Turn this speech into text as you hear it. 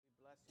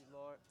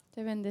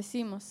Te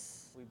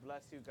bendecimos. We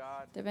bless you,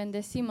 God. Te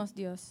bendecimos,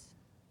 Dios.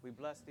 We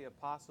bless the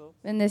apostle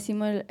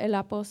Bendecimos el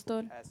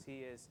apóstol. as he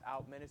is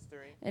out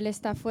ministering. Él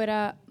está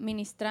afuera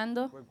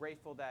ministrando. We're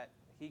grateful that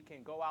he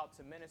can go out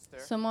to minister,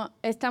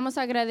 Estamos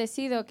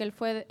agradecidos que él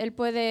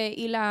puede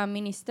ir a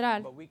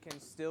ministrar, but we can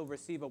still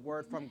receive a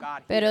word from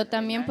God pero here.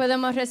 también Amen.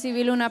 podemos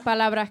recibir una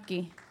palabra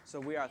aquí. So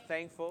we are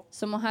thankful.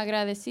 Somos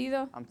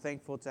agradecidos. I'm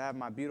thankful to have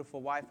my beautiful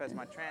wife as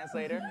my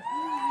translator.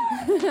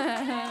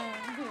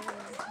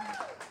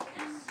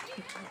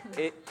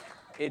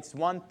 It's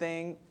one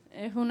thing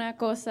Es una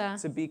cosa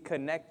to be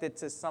connected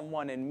to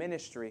someone in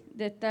ministry,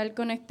 de estar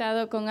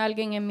conectado con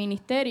alguien en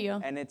ministerio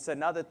and it's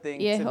another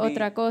thing y es to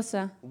otra be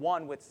cosa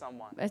one with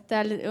someone.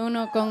 estar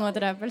uno con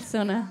otra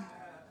persona.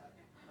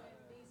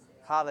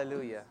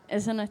 Hallelujah.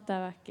 Eso no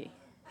estaba aquí.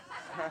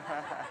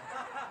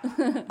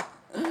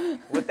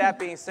 With that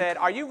being said,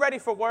 are you ready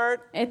for word?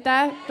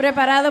 ¿Estás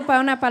preparado para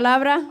una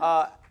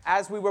palabra?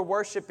 As we were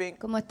worshiping,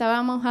 Como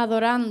estábamos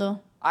adorando,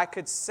 I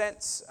could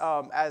sense,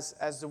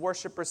 as the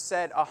worshipper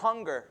said, a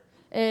hunger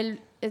él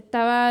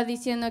estaba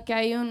diciendo que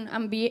hay un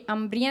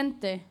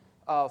hambriente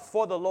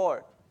for the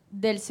Lord,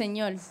 del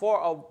Señor,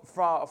 for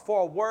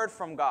a word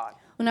from God.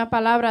 una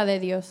palabra de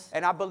Dios.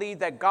 And I believe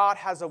that God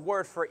has a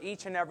word for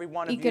each and every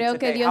one of Y you creo que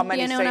today. Dios How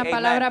many tiene say una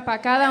palabra amen?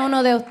 para cada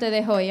uno de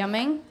ustedes hoy.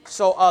 Amén.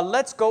 So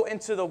let's go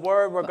into the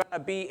word. We're going to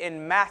be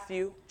in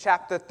Matthew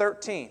chapter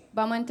 13.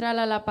 Vamos a entrar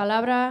a la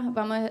palabra.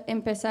 Vamos a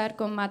empezar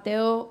con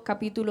Mateo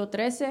capítulo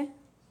 13,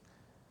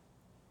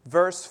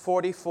 Verse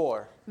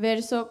 44.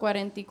 verso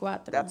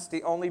 44. That's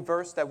the only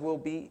verse that we'll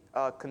be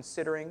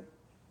considering.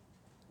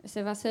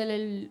 Ese va a ser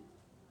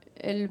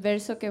el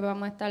verso que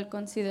vamos a estar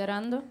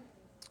considerando.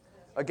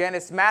 Again,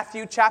 it's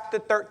Matthew chapter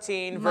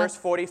 13, verse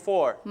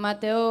 44.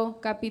 Mateo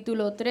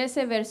capítulo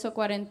 13, verso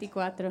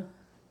 44.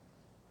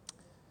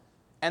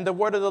 And the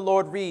word of the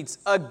Lord reads,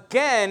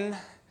 "Again,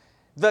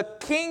 the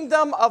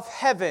kingdom of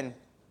heaven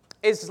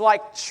is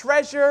like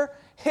treasure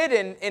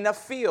hidden in a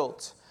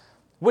field,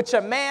 which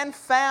a man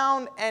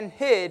found and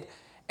hid,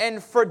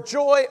 and for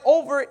joy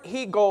over it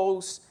he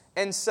goes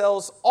and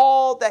sells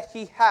all that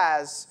he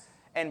has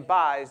and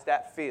buys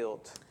that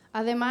field."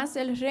 Además,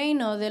 el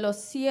reino de los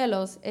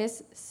cielos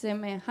es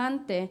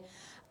semejante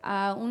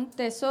a un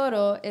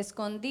tesoro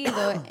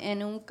escondido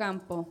en un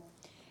campo,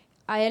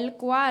 a el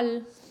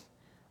cual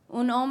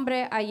un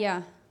hombre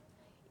halla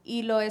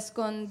y lo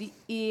esconde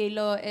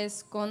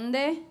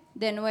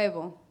de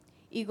nuevo,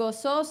 y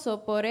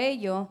gozoso por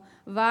ello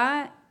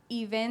va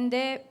y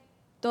vende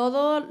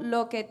todo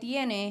lo que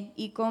tiene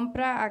y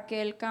compra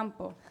aquel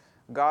campo.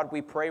 God,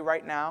 we pray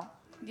right now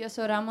Dios,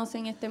 oramos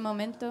en este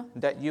momento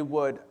that you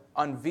would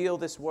unveil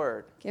this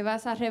word. que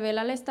vas a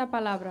revelar esta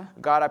palabra.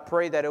 God, I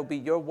pray that it'll be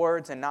your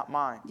words and not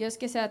mine. Dios,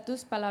 que sea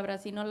tus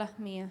palabras y no las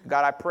mías.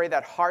 God, I pray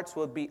that hearts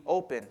would be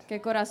opened,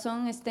 Que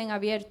corazón estén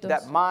abiertos,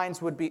 that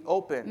minds would be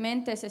open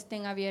mentes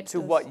estén abiertos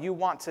to what you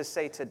want to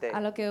say today. a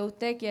lo que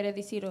usted quiere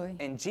decir hoy.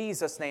 In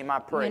Jesus' name I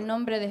En pray. el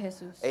nombre de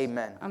Jesús.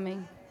 Amen.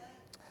 Amén.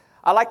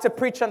 I like to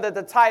preach under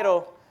the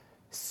title,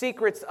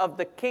 Secrets of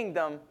the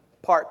Kingdom,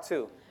 Part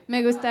 2.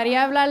 Me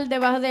gustaría hablar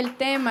debajo del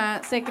tema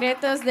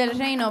Secretos del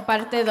Reino,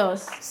 parte 2.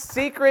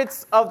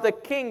 Secrets of the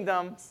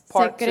Kingdom,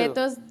 Part 2.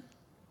 Secretos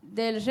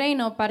del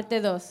Reino,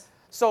 parte 2.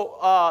 So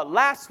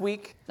last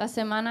week, La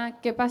semana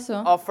que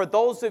pasó, for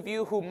those of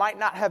you who might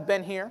not have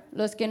been here,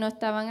 los que no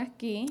estaban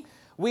aquí,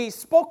 we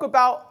spoke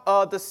about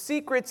the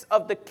secrets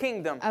of the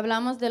kingdom.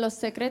 hablamos de los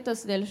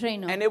secretos del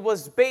reino. And it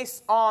was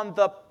based on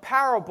the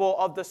parable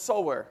of the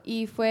sower.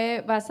 Y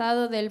fue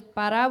basado del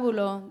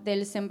parábulo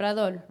del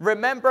sembrador.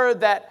 Remember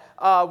that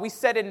we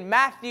said in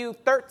Matthew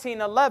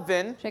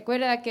 13:11,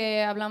 Recuerda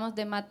que hablamos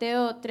de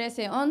Mateo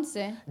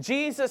 13:11.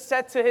 Jesus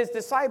said to his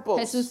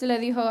disciples, Jesús le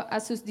dijo a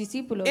sus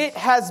discípulos, "It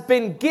has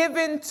been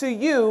given to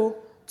you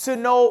to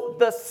know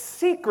the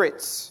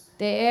secrets."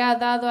 te he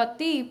dado a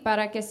ti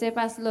para que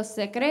sepas los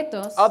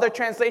secretos, Other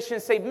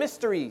translations say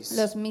mysteries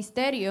los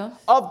misterios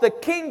of the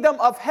kingdom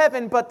of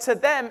heaven, but to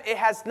them it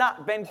has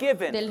not been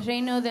given. del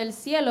reino del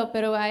cielo,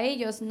 pero a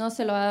ellos no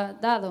se lo ha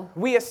dado.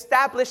 We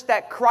established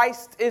that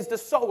Christ is the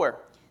sower,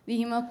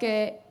 Dijimos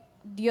que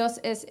Dios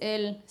es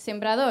el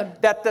sembrador.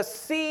 that the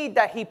seed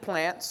that he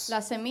plants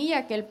La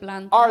semilla que él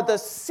planta are the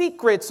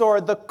secrets or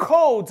the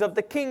codes of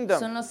the son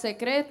kingdom. los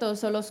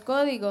secretos o los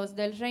códigos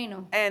del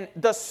reino. And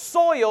the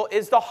soil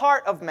is the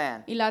heart of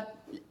man. Y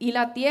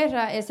la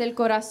tierra es el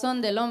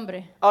corazón del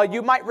hombre.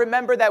 You might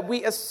remember that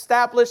we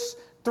established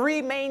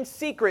 3 main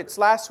secrets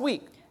last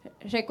week.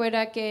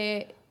 Recuerda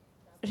que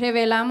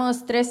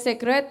revelamos 3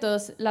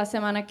 secretos la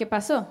semana que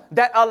pasó,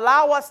 That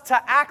allow us to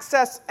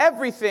access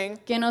everything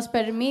que nos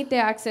permite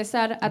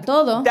accesar a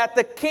todo that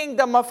the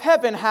kingdom of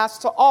heaven has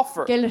to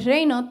offer. que el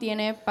reino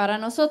tiene para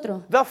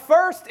nosotros. The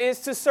first is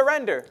to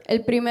surrender.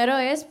 El primero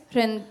es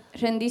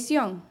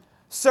rendición.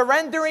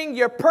 Surrendering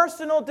your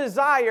personal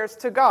desires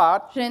to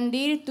God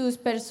Rendir tus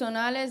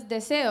personales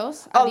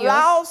deseos a Dios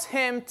allows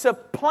him to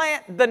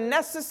plant the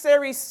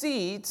necessary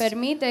seeds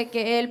permite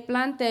que Él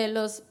plante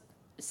los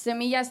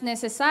semillas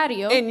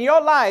necesarios in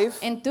your life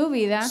en tu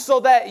vida so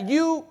that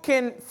you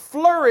can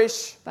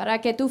flourish para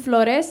que tú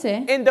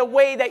florece in the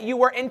way that you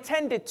were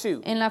intended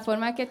to. en la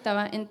forma que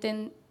estaba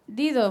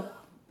entendido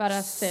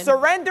para ser.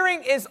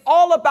 Surrendering is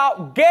all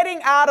about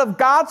getting out of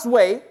God's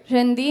way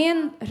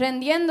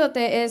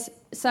Rendiéndote es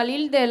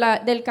salir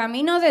del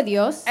camino de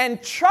Dios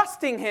and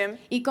trusting Him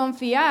y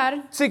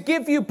confiar to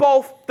give you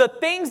both the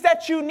things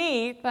that you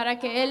need para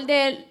que Él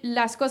dé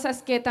las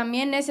cosas que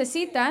también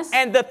necesitas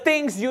and the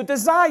things you y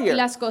desire.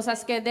 las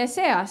cosas que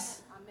deseas.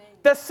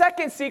 The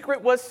second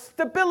secret was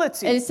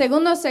stability. El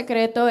segundo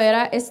secreto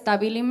era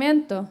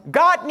establecimiento.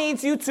 God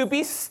needs you to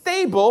be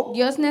stable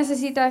Dios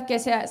necesita que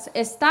seas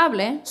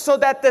estable so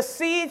that the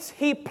seeds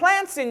He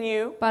plants in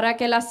you para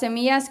que las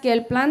semillas que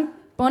Él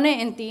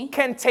pone en ti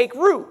can take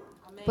root.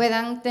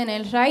 puedan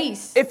tener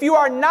raíz. If you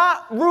are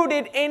not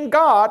rooted in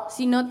God,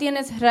 Si no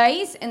tienes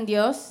raíz en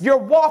Dios, your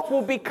walk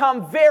will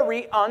become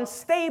very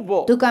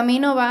unstable. tu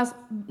camino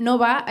no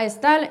va a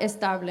estar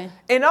estable.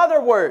 In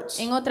other words,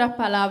 En otras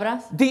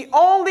palabras, the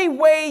only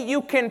way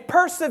you can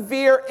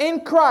persevere in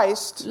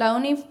Christ la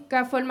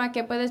única forma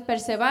que puedes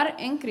perseverar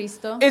en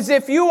Cristo is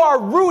if you are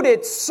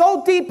rooted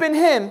so deep in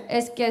Him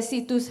es que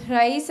si tus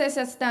raíces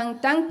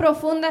están tan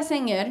profundas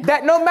en Él,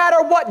 that no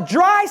matter what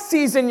dry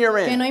season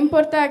you're que in, no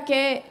importa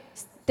qué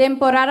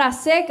temporada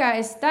seca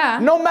está,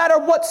 no matter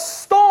what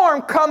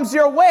storm comes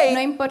your no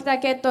way, importa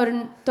qué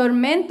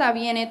tormenta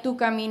viene tu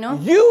camino,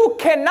 you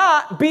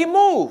cannot be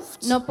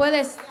moved. no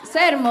puedes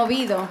ser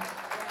movido.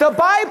 The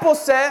Bible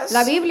says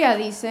La Biblia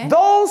dice,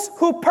 those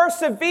who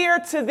persevere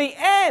to the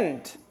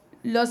end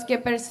los que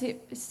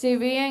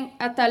perseveren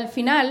hasta el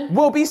final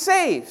will be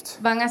saved.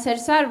 van a ser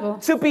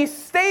salvos. To be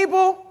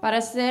stable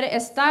Para ser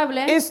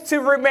estable is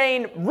to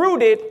remain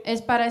rooted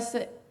es para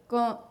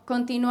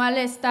continuar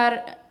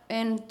estar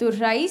en tus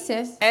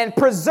raíces, and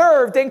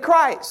preserved in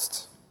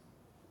Christ,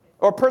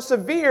 or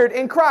persevered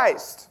in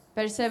Christ.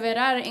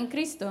 perseverar en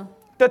Cristo.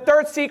 The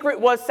third secret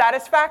was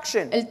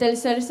satisfaction. El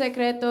tercer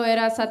secreto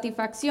era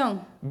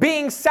satisfacción.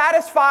 Being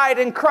satisfied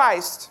in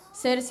Christ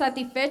Ser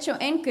satisfecho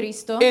en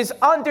Cristo is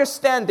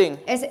understanding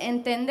es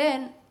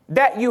entender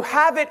that you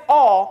have it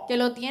all que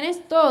lo tienes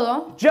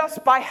todo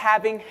just by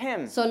having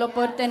Him. solo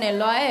por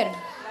tenerlo a Él.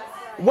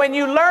 When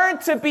you learn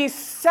to be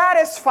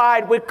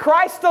satisfied with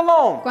Christ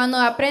alone, Cuando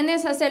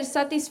aprendes a ser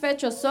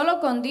satisfecho solo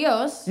con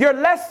Dios, you're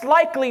less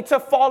likely to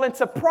fall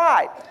into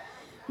pride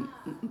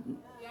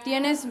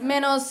tienes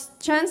menos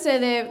chance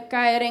de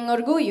caer en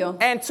orgullo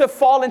and to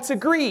fall into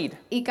greed.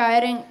 y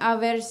caer en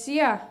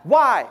aversión.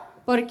 Why?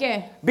 ¿Por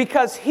qué?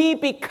 Because He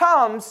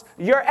becomes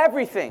your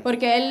everything.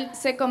 Porque Él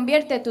se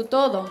convierte tu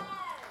todo.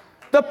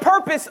 The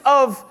purpose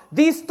of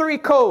these three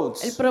El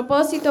codes,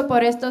 propósito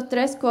por estos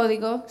tres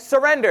códigos,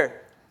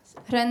 surrender,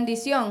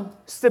 rendición,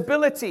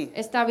 stability,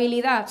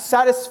 estabilidad,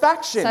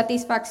 satisfaction,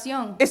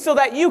 satisfacción, is so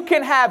that you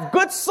can have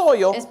good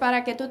soil es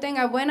para que tú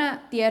tengas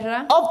buena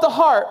tierra of the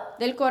heart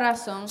del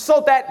corazón,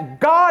 so that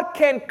God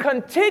can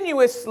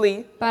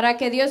continuously para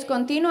que Dios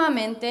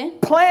continuamente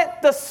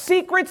plant the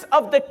secrets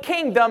of the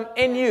kingdom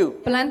in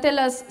you. plante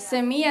las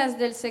semillas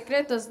del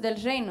secretos del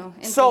reino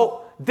en ti.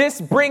 So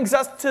this brings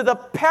us to the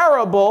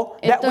parable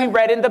that we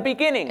read in the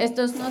beginning,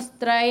 Esto nos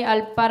trae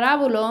al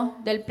parábolo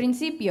del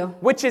principio,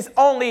 which is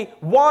only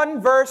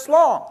one verse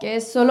long. que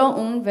es solo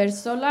un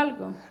verso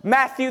largo.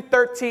 Matthew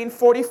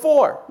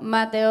 13:44.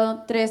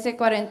 Mateo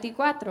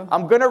 13:44.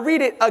 I'm going to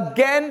read it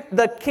again.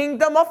 The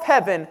kingdom of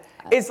heaven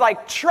is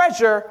like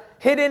treasure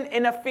hidden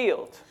in a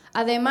field.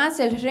 Además,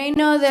 el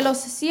reino de los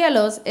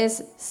cielos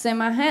es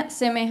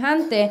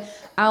semejante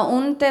a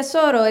un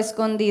tesoro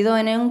escondido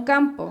en un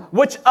campo,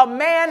 Which a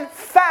man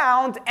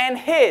found and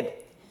hid.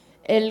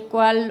 el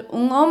cual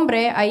un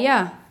hombre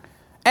halla.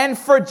 And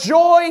for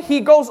joy, he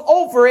goes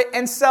over it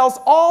and sells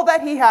all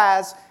that he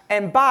has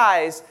and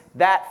buys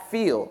that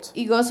field.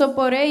 Y gozo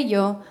por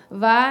ello,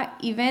 va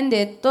y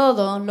vende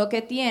todo lo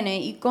que tiene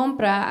y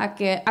compra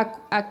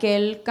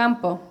aquel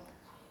campo.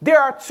 There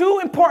are two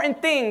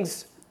important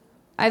things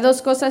Hay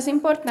dos cosas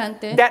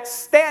importantes that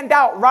stand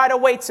out right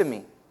away to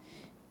me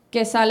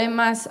que salen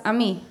más a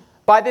mí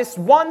by this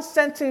one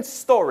sentence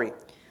story.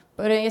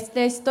 por esta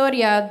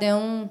historia de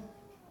un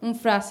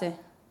frase.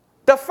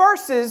 The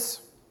first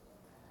is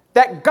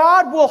that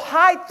God will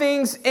hide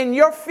things in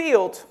your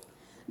field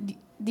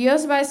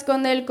Dios va a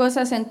esconder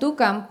cosas en tu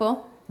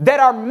campo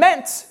that are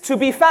meant to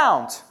be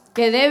found.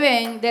 que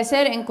deben de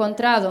ser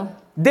encontrados.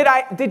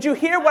 Did you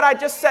hear what I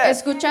just said?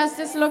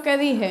 ¿Escuchaste lo que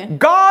dije?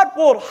 God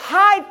will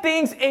hide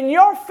things in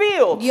your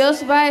field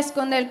Dios va a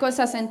esconder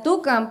cosas en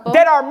tu campo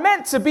that are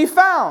meant to be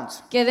found.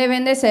 que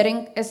deben de ser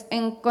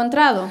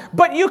encontrados.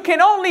 But you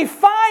can only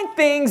find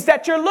things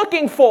that you're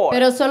looking for.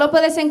 Pero solo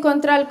puedes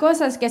encontrar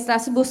cosas que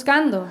estás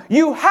buscando.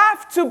 You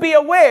have to be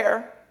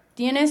aware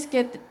tienes que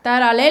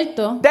estar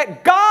alerta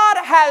that God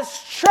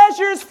has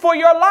treasures for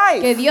your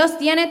que life Dios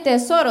tiene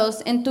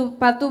tesoros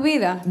para tu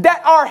vida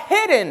that are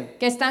hidden,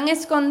 que están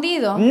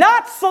escondidos,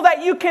 not so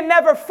that you can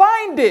never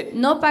find it,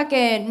 no para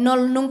que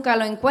nunca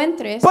lo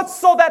encuentres, but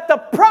so that the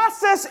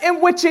process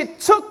in which it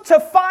took to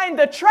find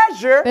the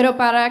treasure pero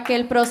para que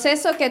el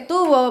proceso que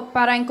tuvo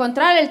para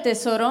encontrar el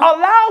tesoro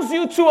allows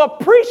you to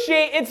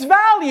appreciate its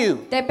value.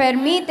 te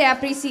permite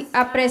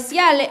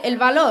apreciar el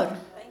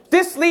valor.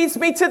 This leads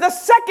me to the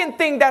second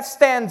thing that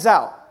stands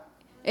out.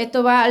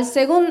 Esto va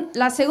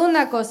la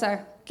segunda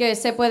cosa que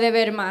se puede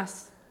ver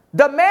más.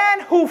 The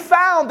man who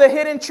found the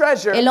hidden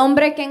treasure El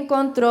hombre que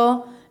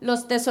encontró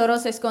los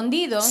tesoros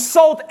escondidos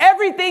sold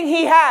everything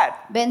he had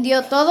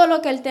vendió todo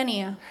lo que él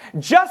tenía,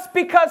 just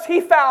because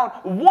he found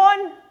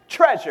one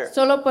treasure.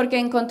 solo porque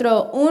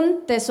encontró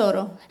un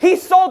tesoro. He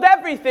sold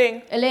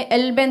everything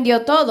Él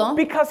vendió todo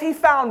because he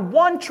found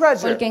one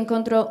treasure. porque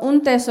encontró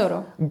un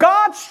tesoro.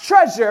 God's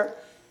treasure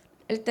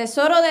El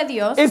tesoro de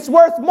Dios is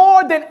worth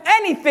more than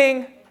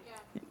anything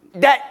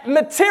that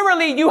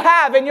materially you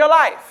have in your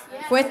life.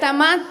 cuesta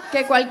más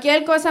que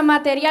cualquier cosa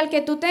material que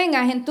tú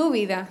tengas en tu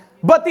vida.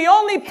 But the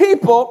only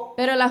people,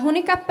 Pero las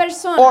únicas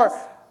personas or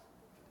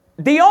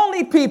the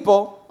only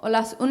people o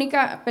las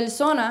únicas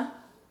personas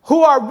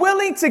who are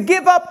willing to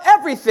give up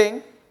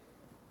everything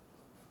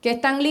que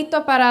están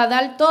listos para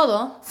dar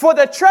todo for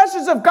the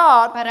treasures of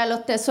God para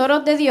los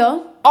tesoros de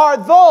Dios are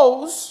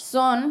those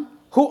son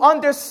who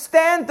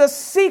understand the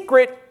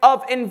secret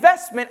of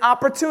investment los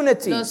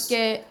opportunities.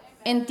 que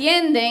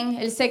entienden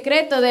el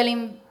secreto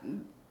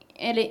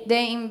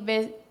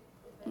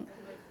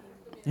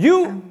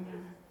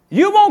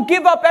You won't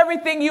give up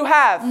everything you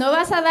have No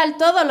vas a dar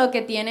todo lo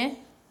que tienes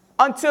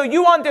until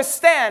you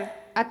understand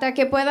hasta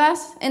que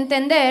puedas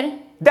entender.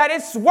 that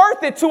it's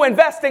worth it to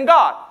invest in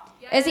God.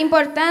 Es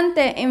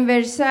importante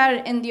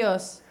inversar en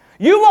Dios.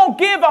 You won't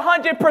give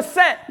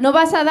 100% No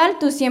vas a dar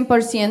tu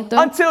 100%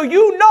 until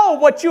you know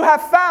what you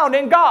have found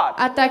in God.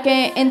 hasta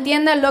que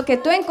entiendas lo que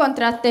tú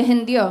encontraste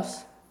en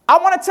Dios. I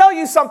want to tell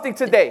you something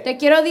today. Te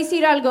quiero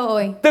decir algo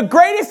hoy. The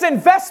greatest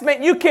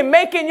investment you can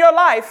make in your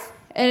life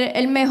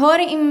El mejor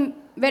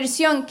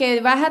inversión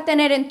que vas a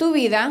tener en tu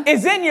vida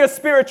is in your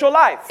spiritual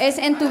life. es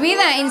en tu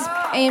vida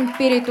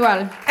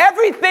espiritual.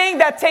 Everything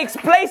that takes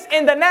place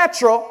in the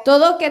natural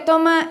Todo que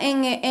toma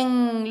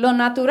en lo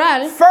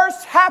natural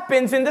first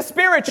happens in the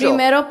spiritual.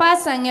 primero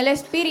pasa en el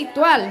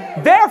espiritual.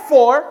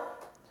 Therefore,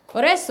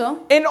 Por eso,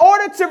 in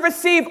order to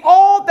receive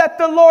all that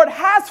the Lord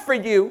has for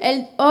you,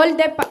 en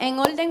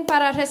orden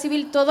para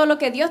recibir todo lo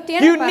que Dios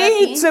tiene you para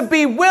need ti, to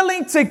be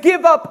willing to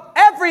give up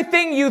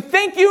everything you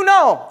think you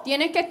know,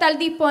 tienes que estar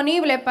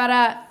disponible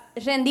para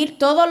rendir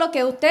todo lo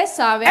que usted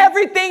sabe,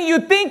 everything you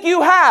think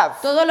you have,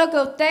 todo lo que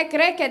usted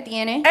cree que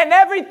tiene and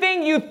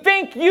everything you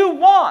think you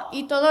want.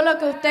 y todo lo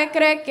que usted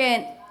cree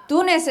que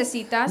tú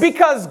necesitas,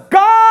 Because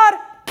God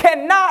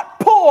cannot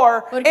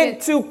pour Porque-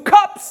 into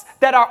cups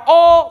that are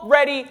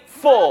already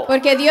full.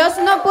 porque Dios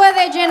no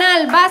puede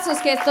llenar vasos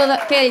que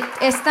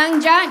están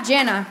ya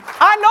llenas.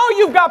 I know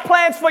you've got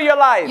plans for your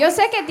life. Yo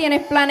sé que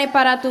tienes planes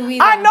para tu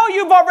vida. I know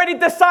you've already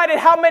decided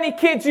how many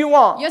kids you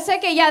want, Yo sé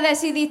que ya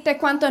decidiste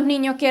cuántos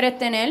niños quieres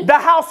tener, the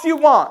house you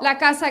want, la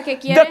casa que the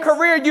quieres,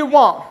 career you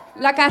want.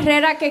 la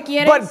carrera que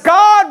quieres. But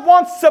God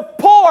wants to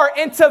pour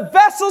into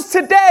vessels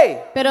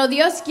today Pero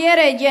Dios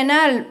quiere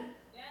llenar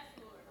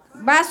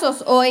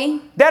vasos hoy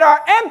that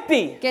are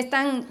empty que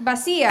están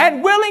vacías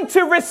and willing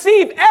to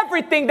receive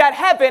everything that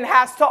heaven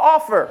has to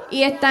offer.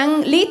 y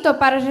están listos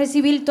para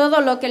recibir todo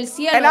lo que el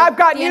cielo And I've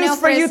got tiene a news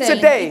for you ofrecer.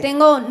 today. Y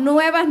tengo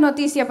nuevas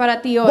noticias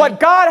para ti hoy. What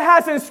God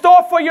has in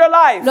store for your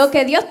life Lo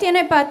que Dios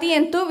tiene para ti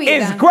en tu vida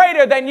is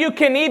greater than you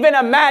can even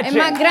es más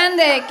imagine.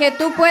 grande que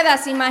tú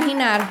puedas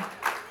imaginar.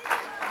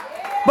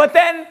 But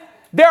then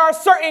there are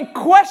certain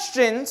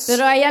questions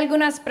Pero hay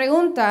algunas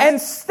preguntas and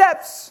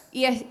steps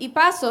y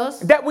pasos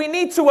that we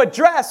need to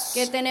address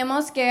que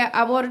tenemos que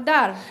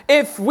abordar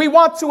if we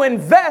want to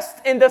invest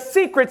in the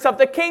secrets of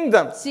the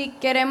kingdom. si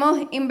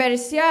queremos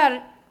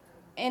invertir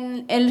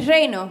en el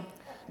reino.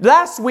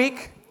 Last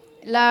week,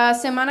 La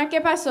semana que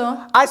pasó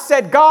I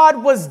said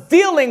God was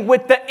dealing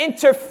with the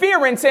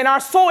interference in our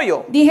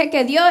soil. dije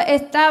que Dios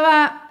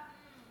estaba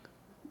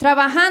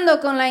trabajando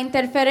con la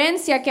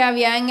interferencia que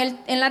había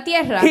en la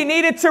tierra. He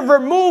needed to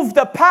remove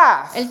the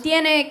path. Él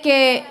tiene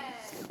que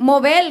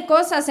mover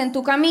cosas en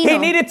tu camino. He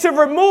needed to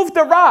remove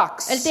the Él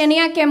rocks.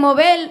 tenía que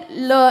mover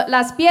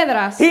las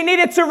piedras. He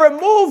needed to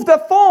remove the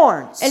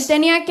thorns. Él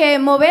tenía que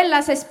mover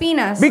las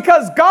espinas.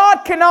 Because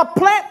God cannot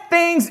plant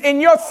things in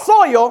your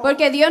soil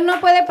Porque Dios no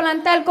puede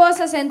plantar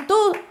cosas en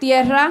tu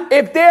tierra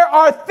if there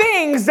are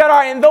things that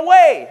are in the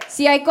way.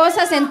 si hay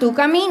cosas en tu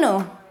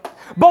camino.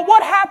 But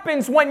what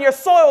happens when your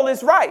soil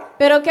is right?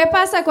 Pero ¿qué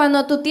pasa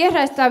cuando tu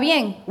tierra está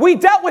bien? We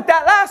dealt with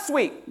that last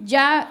week.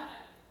 Ya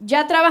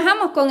Ya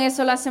trabajamos con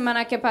eso la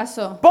semana que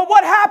pasó. But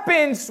what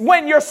happens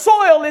when your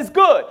soil is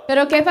good?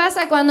 Pero ¿qué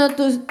pasa cuando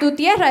tu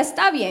tierra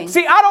está bien?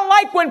 See, I don't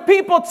like when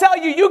people tell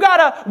you, you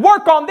gotta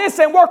work on this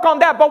and work on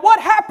that. But what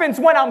happens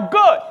when I'm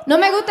good? No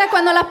me gusta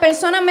cuando las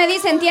personas me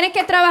dicen, tienes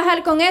que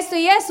trabajar con esto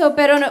y eso,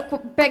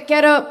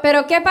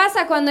 pero ¿qué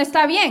pasa cuando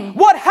está bien?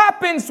 What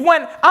happens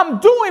when I'm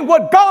doing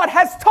what God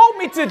has told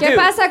me to ¿Qué do?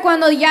 pasa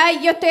cuando ya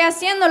yo estoy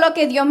haciendo lo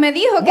que Dios me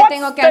dijo que What's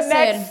tengo que the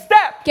hacer? next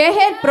step? ¿Qué es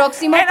el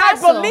próximo And I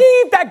paso?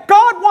 believe that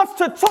God wants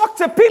to talk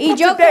to people Y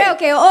yo today creo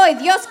que hoy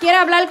Dios quiere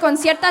hablar con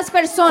ciertas who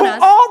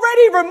personas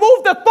already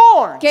removed the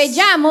thorns, que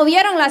ya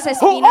movieron las who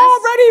espinas,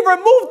 already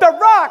removed the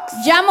rocks,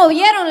 ya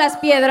movieron las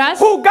piedras,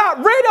 who got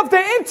rid of the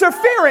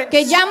interference,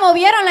 que ya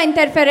movieron la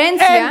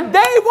interferencia and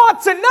they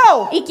want to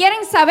know, y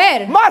quieren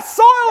saber, my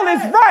soil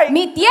is right.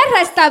 mi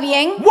tierra está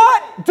bien,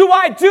 What do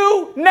I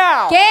do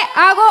now? ¿qué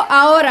hago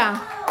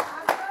ahora?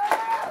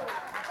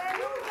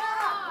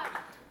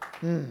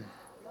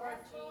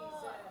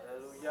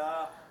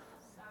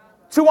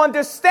 To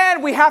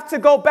understand, we have to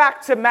go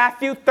back to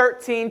Matthew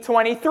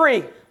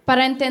 13:23.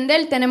 Para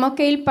entender, tenemos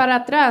que ir para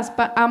atrás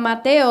a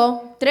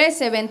Mateo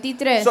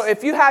 13:23. So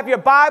if you have your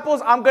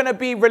Bibles, I'm going to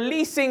be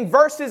releasing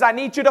verses. I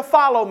need you to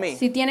follow me.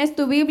 Si tienes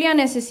tu Biblia,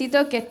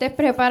 necesito que estés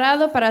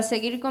preparado para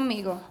seguir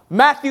conmigo.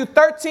 Matthew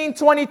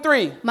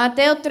 13:23.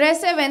 Mateo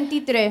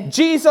 13:23.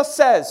 Jesus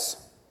says,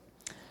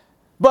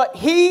 "But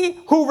he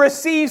who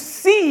receives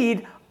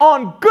seed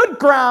on good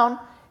ground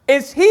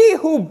is he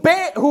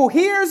who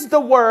hears the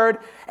word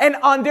and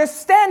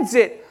understands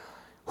it,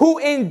 who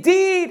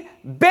indeed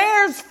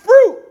bears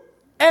fruit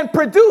and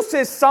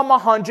produces some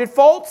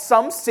 100-fold,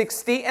 some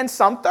 60, and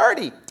some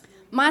 30.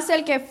 Mas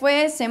el que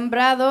fue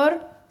sembrado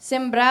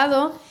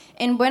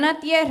en buena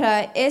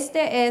tierra,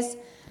 este es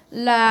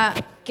la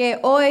que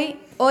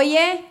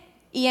oye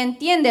y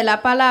entiende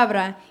la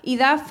palabra y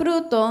da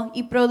fruto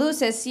y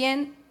produce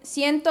 100,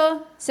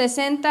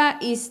 160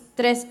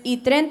 y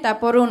 30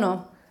 por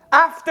uno.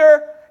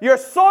 After your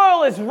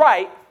soil is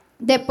right,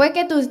 Después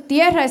que tu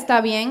tierra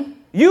está bien,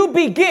 you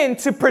begin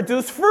to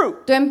produce fruit.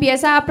 tú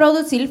empiezas a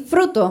producir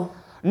fruto.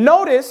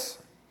 Notice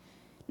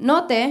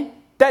Note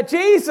that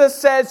Jesus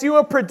says you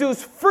will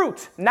produce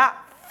fruit, not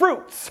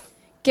fruits.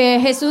 que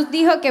Jesús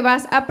dijo que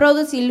vas a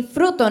producir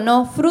fruto,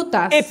 no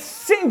frutas. It's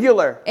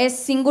singular. Es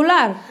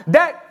singular.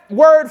 That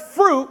word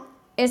fruit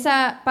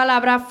Esa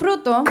palabra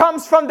fruto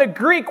comes from the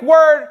Greek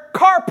word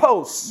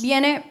karpos.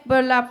 viene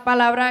por la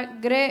palabra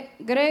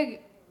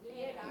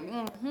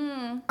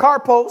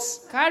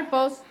Karpos,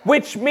 carpos,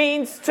 which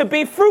means to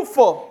be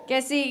fruitful.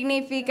 que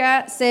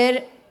significa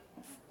ser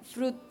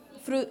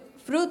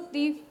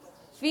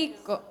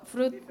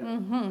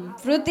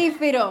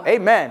frutífero.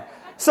 Amen.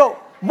 So,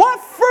 what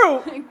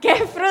fruit ¿Qué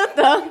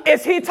fruto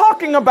is he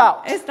talking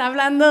about? está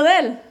hablando de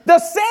él? The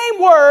same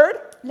word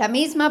La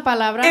misma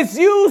palabra is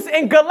used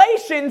in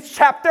Galatians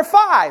chapter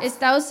 5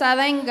 está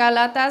usada en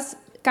Gálatas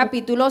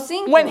capítulo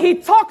 5. when he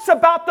talks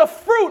about the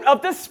fruit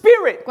of the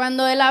Spirit.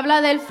 Cuando él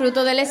habla del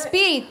fruto del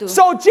Espíritu.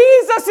 So,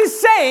 Jesus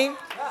is saying,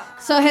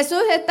 So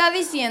Jesús está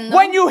diciendo,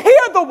 when you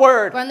hear the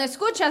word cuando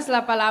escuchas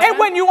la palabra and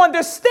when you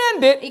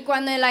understand it, y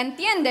cuando la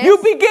entiendes, you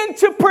begin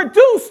to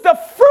produce the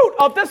fruit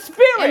of the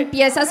Spirit.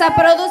 empiezas a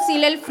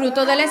producir el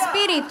fruto del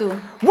Espíritu.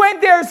 When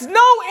there's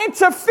no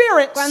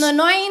interference Cuando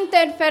no hay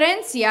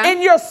interferencia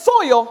in your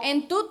soil,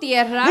 en tu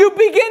tierra, you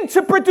begin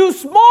to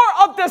produce more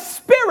of the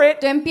Spirit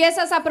tú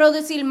empiezas a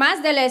producir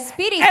más del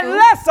Espíritu and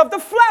less of the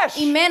y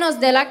flesh. menos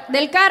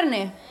del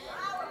carne.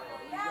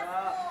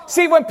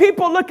 See, when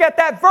people look at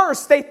that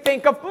verse, they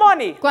think of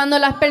money. Cuando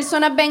las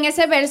personas ven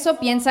ese verso,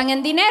 piensan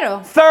en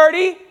dinero.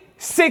 30,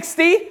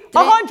 60,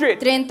 100.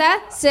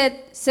 30,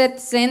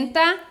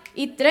 60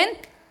 y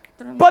 30.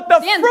 But the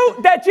 100.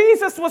 fruit that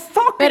Jesus was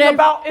talking Pero el-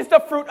 about is the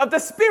fruit of the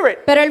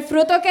Spirit. Pero el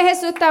fruto que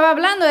Jesús estaba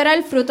hablando era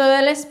el fruto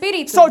del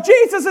Espíritu. So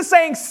Jesus is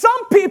saying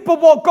some people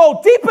will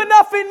go deep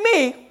enough in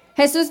me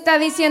Jesús está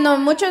diciendo,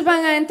 muchos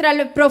van a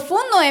entrar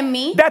profundo en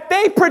mí, that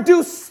they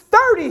produce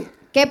 30.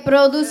 que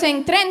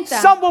producen 30,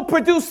 Some will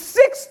produce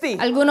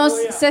 60. algunos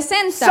Some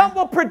 60,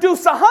 will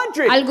produce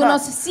 100.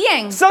 algunos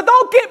 100. So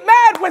don't get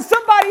mad when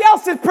somebody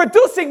else is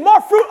producing more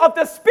fruit of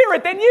the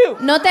Spirit than you.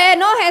 No te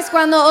enojes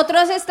cuando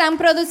otros están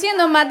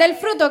produciendo más del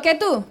fruto que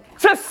tú.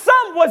 To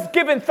some was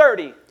given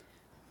 30.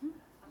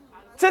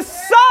 To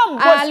some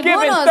A was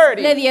given algunos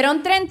 30. le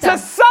dieron To 30,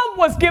 some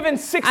was given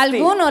 60.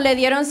 algunos le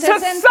dieron To some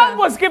 60,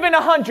 was given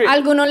 100.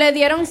 algunos le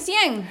dieron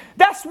 100.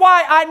 That's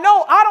why I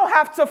know I don't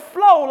have to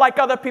flow like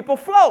other people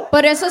flow.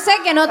 Por eso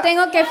sé que no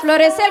tengo que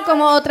florecer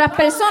como otras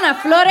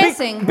personas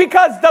florecen.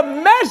 Because the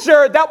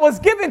measure that was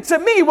given to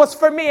me was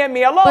for me and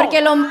me alone. Porque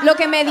lo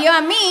que me dio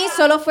a mí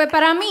solo fue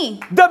para mí.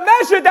 The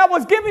measure that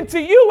was given to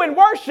you in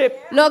worship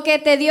Lo que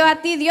te dio a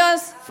ti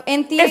Dios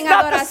en ti is en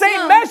not the same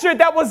adoración measure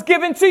that was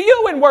given to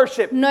you in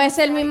worship. no es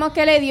el mismo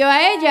que le dio a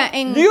ella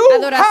en You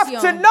have to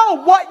adoración. know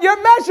what your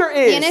measure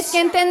Tienes is. que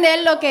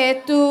entender lo que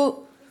es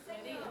tu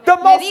The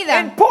most medida.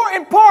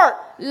 important part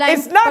La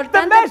is not the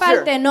importante measure.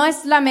 parte no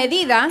es la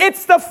medida,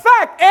 It's the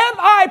fact, am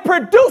I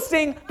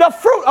producing the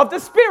fruit of the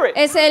Spirit?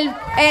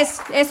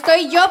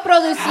 estoy yo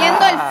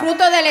produciendo el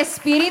fruto del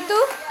Espíritu.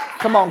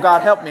 Come on,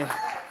 God, help me.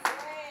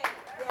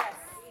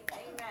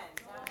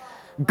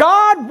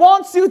 God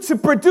wants you to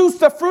produce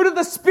the fruit of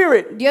the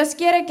Spirit Dios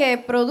quiere que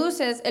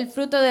produces el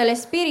fruto del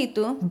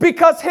Espíritu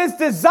because His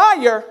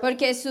desire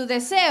porque su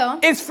deseo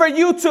is for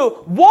you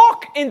to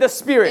walk in the es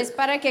Spirit.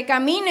 para que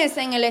camines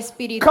en el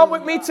Espíritu. Come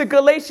with me to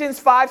Galatians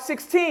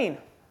 5:16.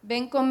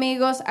 Ven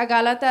conmigo a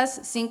Gálatas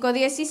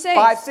 5:16.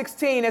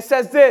 5:16, it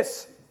says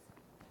this.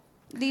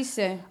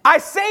 Dice, I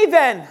say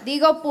then,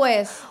 digo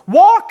pues,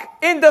 walk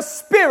in the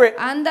Spirit,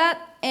 anda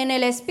en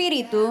el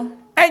Espíritu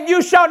and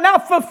you shall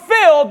not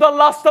fulfill the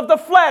lust of the y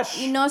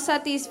flesh. no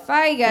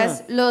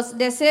satisfagas los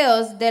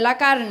deseos de la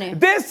carne.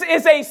 This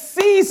is a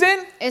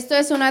season Esto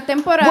es una where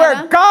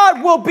temporada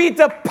God will be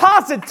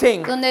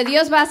depositing donde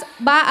Dios va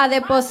a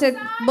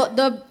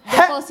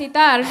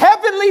depositar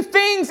heavenly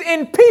things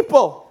in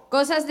people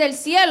cosas del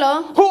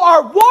cielo who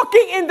are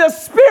walking in the que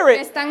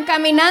Spirit están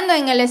caminando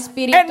en el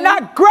Espíritu and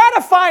not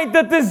gratifying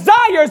the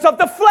desires of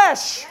the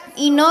flesh.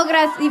 y no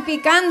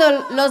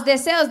gratificando los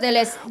deseos de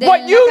la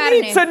What you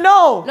need to carne.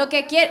 know Lo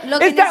que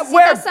is that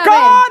where necesitas saber,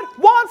 God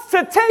wants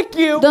to take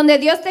you, donde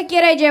Dios te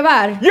quiere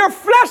llevar, your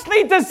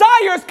fleshly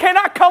desires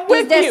cannot come tus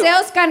with you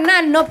deseos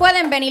carnal no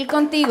pueden venir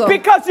contigo.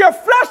 because your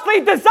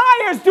fleshly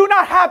desires do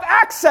not have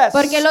access.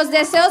 Porque los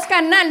deseos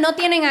carnal no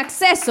tienen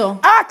acceso.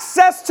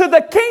 Access to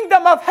the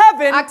kingdom of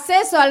heaven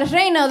Acceso al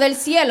reino del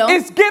cielo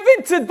is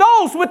given to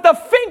those with the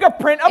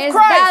fingerprint of es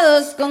Christ.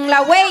 dados con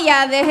la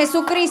huella de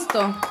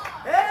Jesucristo.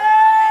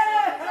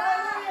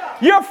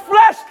 Your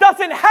flesh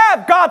doesn't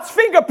have God's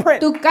fingerprint.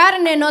 Tu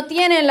carne no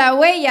tiene la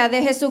huella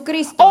de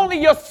Jesucristo. Only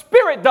your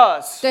spirit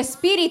does. Tu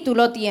espíritu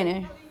lo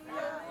tiene.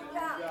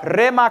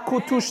 Rema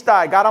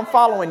kutushtai. God, I'm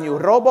following you.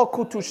 Robo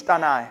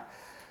kutushtanai.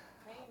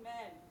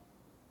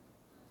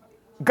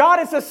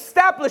 God is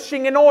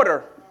establishing an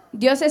order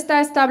Dios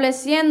está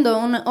estableciendo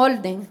un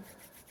orden.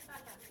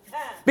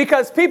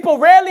 because people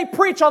rarely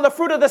preach on the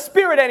fruit of the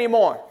Spirit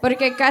anymore.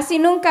 Porque casi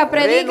nunca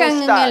predican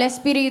en Renustar. el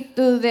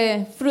espíritu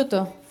de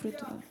fruto.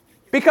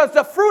 Because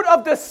the fruit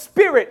of the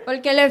Spirit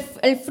Porque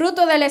el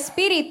fruto del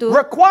espíritu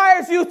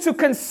requires you to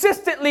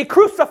consistently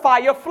crucify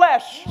your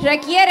flesh.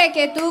 requiere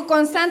que tú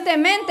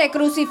constantemente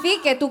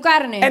crucifiques tu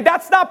carne. And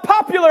that's not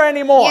popular Y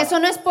anymore. eso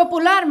no es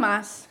popular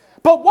más.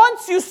 But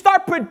once you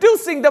start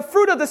producing the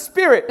fruit of the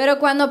Spirit, Pero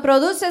cuando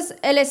produces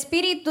el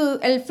espíritu,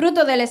 el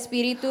fruto del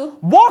espíritu,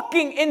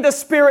 walking in the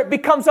Spirit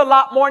becomes a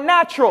lot more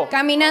natural.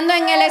 caminando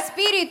en el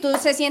espíritu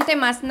se siente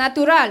más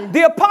natural.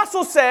 The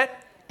apostle said,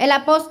 El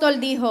apóstol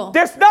dijo,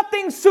 there's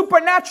nothing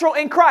supernatural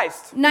in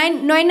Christ. no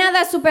hay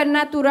nada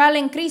supernatural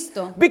en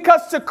Cristo.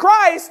 Because to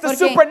Christ, the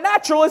Porque-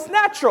 supernatural is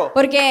natural.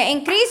 Porque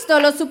en Cristo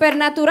lo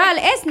supernatural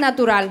es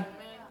natural.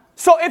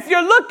 So if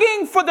you're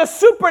looking for the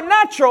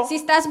supernatural, Si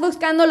estás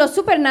buscando lo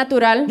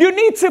supernatural, you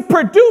need to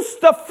produce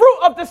the fruit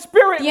of the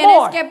Spirit tienes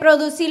more. que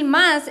producir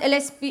más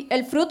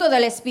el fruto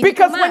del espíritu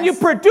Because más. when you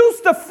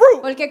produce the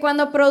fruit, Porque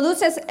cuando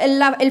produces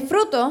el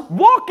fruto,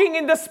 walking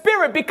in the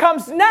Spirit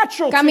becomes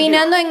natural to you.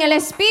 caminando en el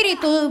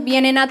espíritu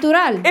viene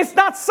natural. It's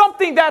not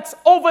something that's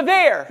over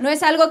there. No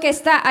es algo que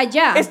está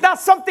allá. It's not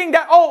something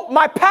that, oh,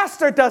 my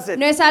pastor does it.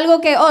 No es algo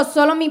que,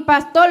 solo mi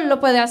pastor lo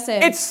puede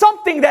hacer. It's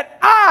something that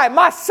I,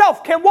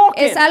 myself, can walk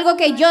Es in. algo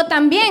que yo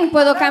también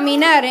puedo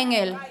caminar en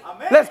él.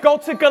 Let's go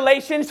to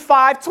Galatians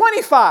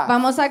 5:25.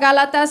 Vamos a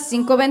Gálatas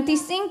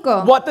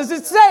 5:25. What does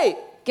it say?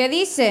 ¿Qué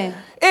dice?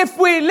 If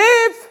we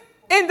live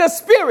in the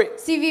Spirit,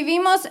 Si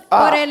vivimos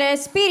por el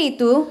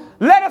espíritu,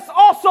 let us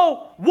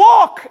also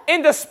walk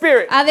in the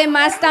Spirit.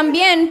 además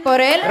también por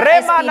el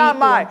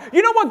Remanamai. espíritu.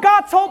 You know what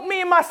God told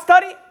me in my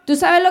study? ¿Tú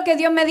sabes lo que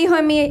Dios me dijo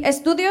en mis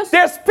estudios?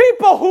 There's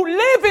people who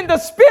live in the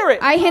Spirit.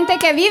 Hay gente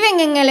que viven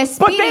en el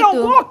But they don't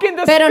espíritu, walk in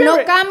the pero no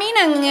Spirit.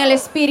 caminan en el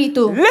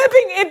espíritu.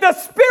 Living in the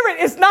Spirit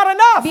is not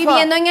enough.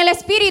 Viviendo en el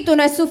espíritu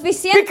no es Because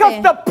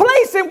suficiente. the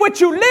place in which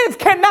you live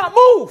cannot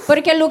move.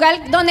 Porque el lugar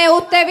donde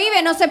usted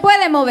vive no se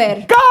puede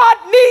mover.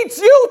 God needs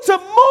you to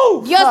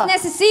move. Dios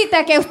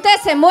necesita que usted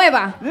se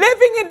mueva.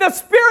 Living in the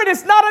Spirit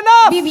is not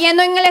enough.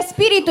 Viviendo en el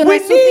espíritu no We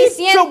es need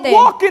to suficiente.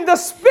 walk in the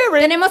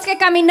Spirit Tenemos que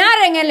caminar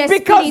en el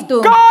because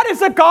espíritu. God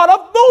is a God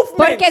of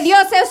movement. Porque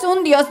Dios es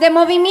un Dios de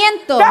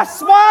movimiento.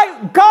 That's why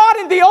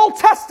God in the Old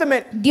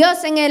Testament,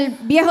 Dios en el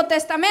Viejo He would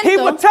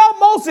Testamento tell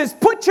Moses,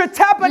 put your le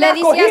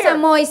tabernacle decías a here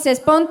Moisés,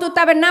 pon tu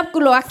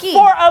tabernáculo aquí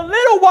for a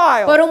little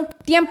while. por un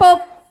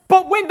tiempo.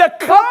 But when the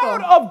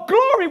cloud of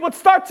glory would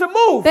start to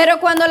move, Pero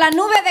cuando la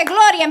nube de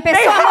gloria They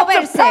empezó a have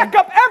to moverse, pack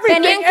up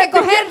everything tenían que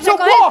and begin to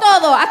recoger walk.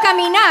 todo, a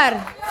caminar,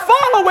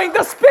 following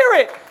the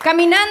Spirit.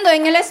 caminando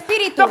en el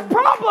espíritu. The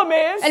problem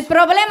is, El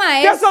problema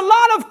es, there's a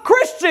lot of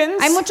Christians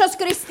hay muchos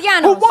who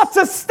cristianos want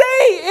to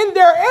stay in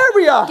their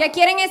area. que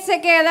quieren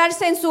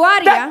quedarse en su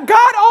área, That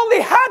God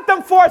only had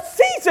them for a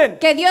season.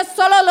 que Dios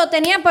solo lo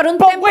tenía por un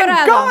But when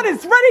God temporada.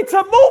 is ready to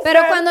move Pero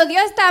them, cuando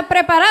Dios está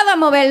preparado a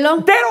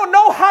moverlo, they don't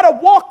know how to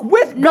walk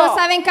with no God.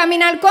 saben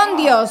caminar con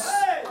Dios.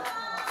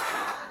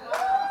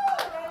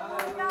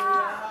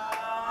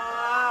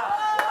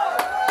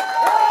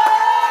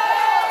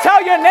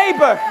 Tell your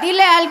neighbor,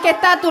 Dile al que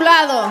está a tu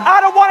lado. I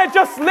don't want to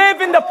just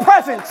live in the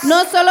presence.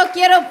 No solo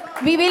quiero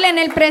vivir en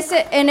el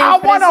I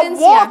wanna presencia.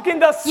 walk in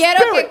the Quiero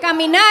que spirit.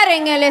 caminar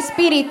en el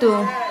espíritu.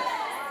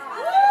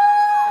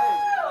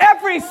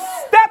 Every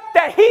step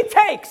that he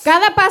takes,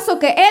 Cada paso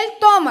que él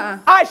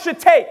toma, I should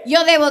take.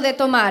 yo debo de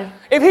tomar.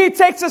 If he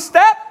takes a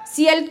step,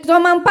 Si él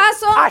toma un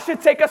paso, I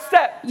should take a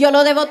step. yo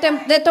lo debo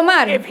de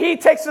tomar. If he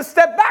takes a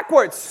step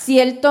backwards, Si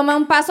él toma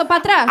un paso para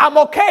atrás, I'm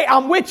okay.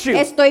 I'm with you.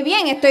 estoy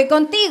bien, estoy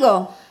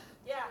contigo.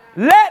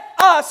 Let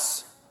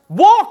us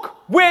walk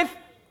with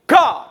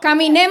God.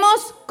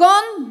 Caminemos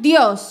con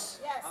Dios.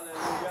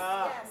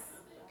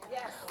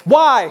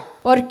 Why?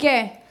 ¿Por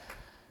qué?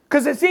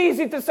 Because it's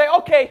easy to say,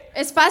 okay,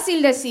 Es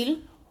fácil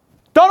decir,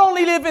 don't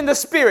only live in the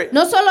spirit.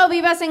 no solo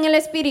vivas en el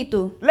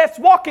espíritu, Let's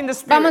walk in the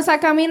spirit. vamos a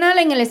caminar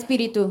en el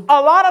espíritu.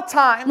 A lot of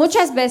times,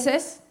 Muchas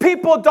veces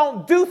people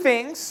don't do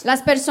things,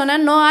 las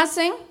personas no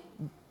hacen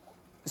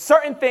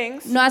certain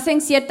things,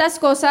 ciertas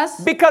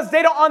cosas because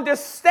they don't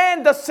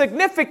understand the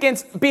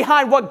significance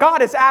behind what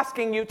God is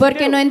asking you to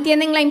porque no do.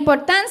 entienden la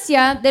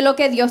importancia de lo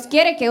que Dios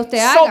quiere que usted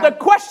So the haga.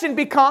 question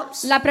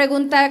becomes, La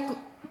pregunta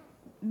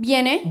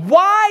viene,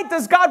 why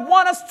does God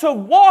want us to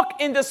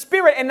walk in the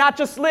spirit and not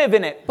just live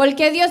in it? ¿por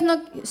qué Dios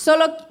no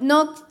solo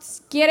no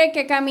quiere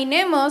que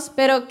caminemos,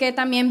 pero que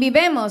también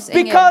vivemos en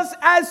él? Because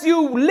as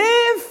you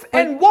live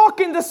and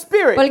walk in the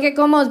spirit, Porque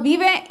como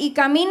vive y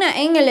camina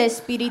en el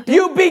espíritu,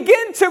 you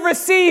begin to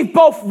receive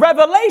both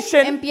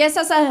revelation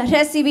empiezas a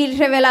recibir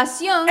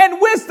revelación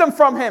and wisdom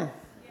from him.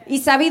 y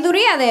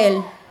sabiduría de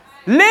él,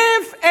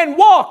 Live and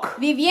walk.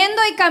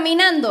 viviendo y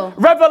caminando,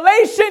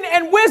 Revelation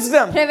and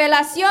wisdom.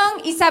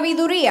 revelación y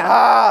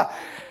sabiduría.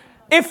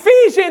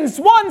 Ephesians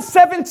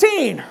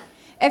 1:17.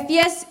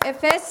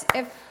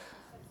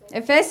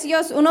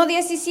 Efesios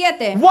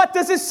 1:17, What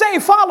does it say?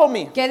 Follow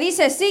me. que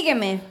dice,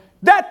 sígueme,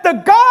 That the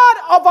God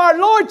of our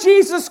Lord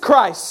Jesus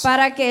Christ,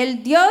 para que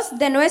el Dios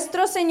de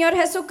nuestro Señor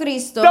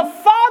Jesucristo, the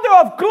Father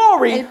of el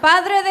glory,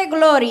 Padre de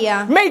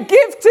gloria, may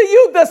give to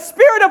you the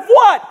spirit of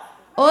what?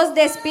 os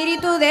de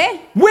espíritu de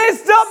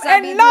Wisdom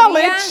and sabiduría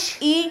knowledge.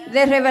 y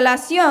de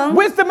revelación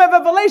Wisdom and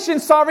revelation,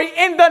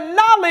 in the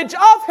knowledge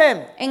of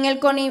him. en el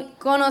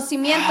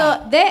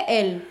conocimiento de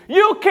él.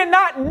 You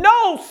cannot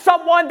know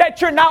someone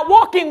that you're not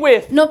walking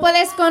with. No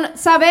puedes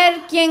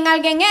saber quién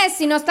alguien es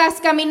si no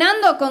estás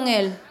caminando con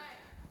él.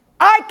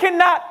 I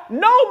cannot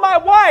know my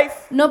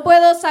wife No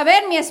puedo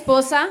saber mi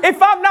esposa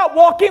if I'm not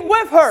walking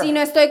with her. si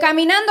no estoy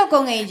caminando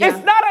con It's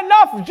ella. not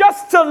enough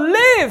just to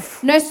live.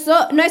 No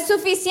es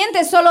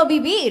suficiente solo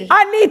vivir.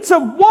 I need to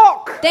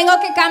walk. Tengo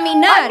que I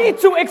caminar. need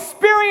to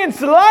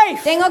experience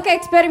life. Tengo que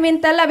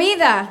experimentar la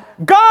vida.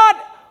 God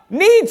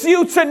needs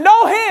you to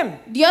know him,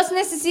 Dios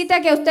necesita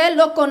que usted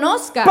lo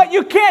conozca, but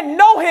you can't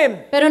know him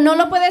pero no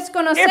lo puedes if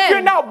you're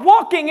conocer not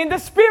walking in the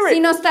si spirit.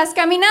 no estás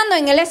caminando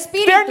en el There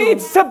espíritu.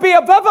 needs to be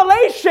a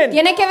revelation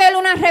Tiene que haber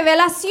una and a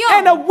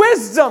revelación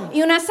wisdom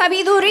y una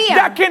sabiduría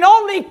that can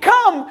only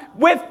come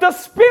with the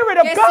spirit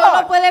of que solo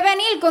God. puede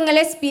venir con el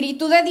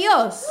espíritu de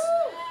Dios.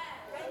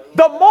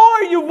 The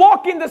more you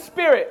walk in the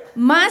spirit,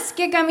 Más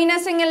que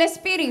caminas en el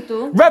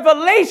espíritu,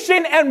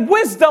 revelation and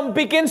wisdom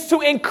begins to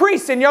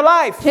increase in your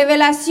life.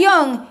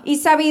 revelación y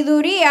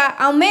sabiduría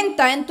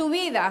aumenta en tu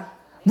vida.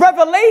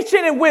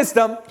 Revelation and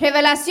wisdom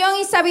Revelación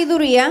y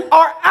sabiduría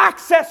are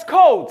access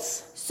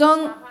codes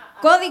son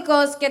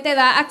códigos que te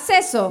da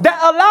acceso, that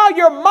allow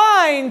your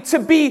mind to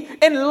be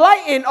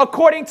enlightened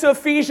according to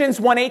Ephesians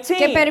que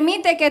 1:18.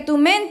 permite que tu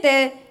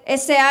mente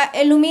sea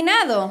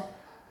iluminado.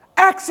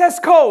 Access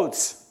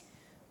codes,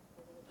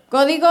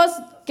 Códigos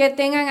que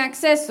tengan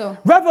acceso,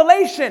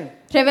 revelation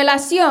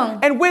revelación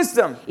and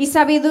wisdom. y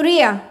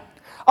sabiduría.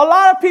 A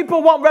lot of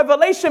people want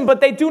revelation, but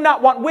they do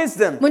not want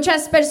wisdom.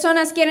 Muchas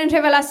personas quieren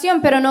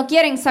revelación, pero no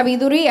quieren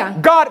sabiduría.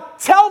 God,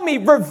 tell me,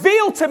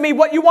 reveal to me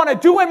what you want to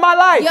do in my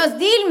life. Dios,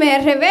 dime,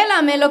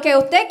 revélame lo que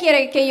usted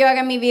quiere que yo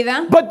haga en mi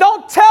vida, But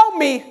don't tell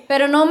me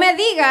pero no me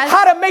digas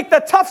how to make the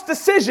tough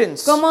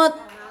decisions.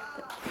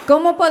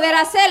 cómo poder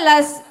hacer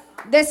las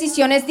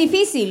decisiones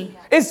difíciles.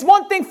 It's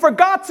one thing for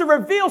God to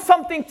reveal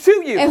something to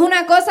Es you.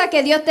 una cosa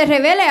que Dios te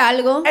revele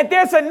algo And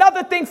there's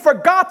another thing for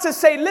God to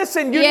say,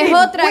 listen, you y es need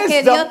otra que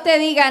wisdom Dios te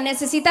diga,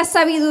 necesitas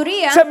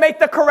sabiduría to make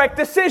the correct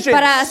decisions.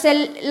 para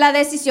hacer la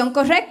decisión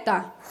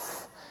correcta.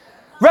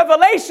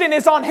 Revelation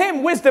is on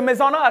him, wisdom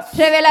is on us.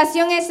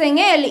 Revelación es en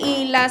Él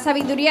y la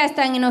sabiduría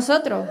está en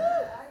nosotros.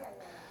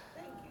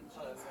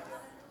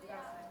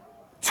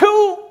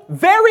 Two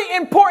very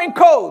important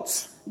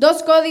codes,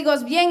 Dos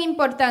códigos bien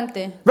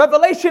importantes,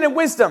 revelation and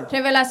wisdom.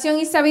 revelación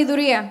y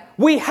sabiduría.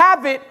 We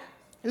have it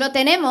Lo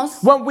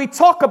tenemos when we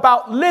talk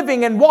about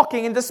living and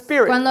walking in the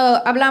Spirit. cuando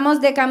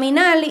hablamos de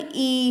caminar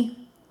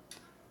y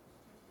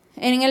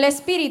en el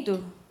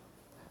espíritu.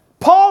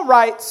 Paul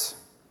writes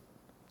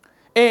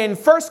in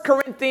 1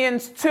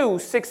 Corinthians 2,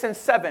 6 and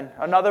 7,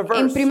 another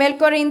En verse. 1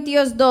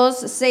 Corintios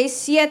 2, 6,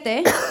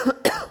 7,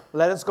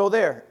 Let us go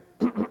there.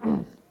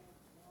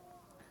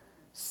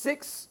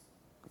 6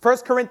 1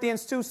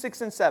 Corinthians 2,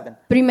 6 and 7.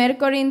 1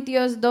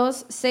 Corintios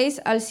 2, 6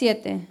 al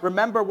 7.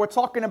 Remember, we're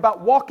talking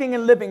about walking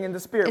and living in the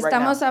Spirit right now.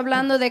 Estamos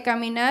hablando de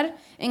caminar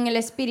en el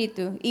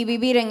Espíritu y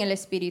vivir en el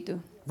Espíritu.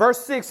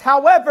 Verse 6,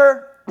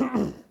 however,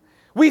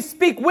 we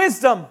speak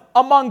wisdom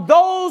among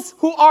those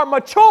who are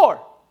mature,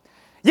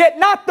 yet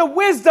not the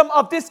wisdom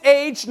of this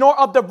age, nor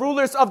of the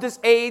rulers of this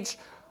age,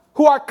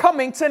 who are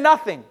coming to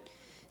nothing.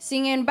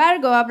 Sin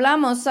embargo,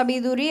 hablamos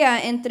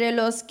sabiduría entre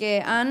los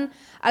que han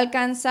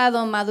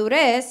alcanzado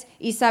madurez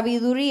y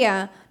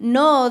sabiduría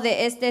no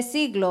de este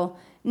siglo,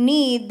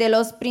 ni de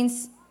los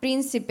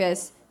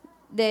príncipes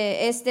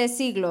de este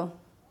siglo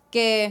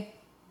que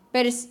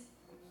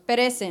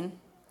perecen.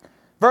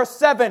 Verse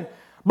 7,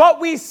 but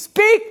we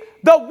speak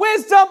the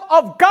wisdom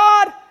of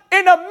God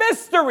in a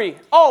mystery.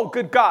 Oh,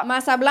 good God.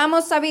 Mas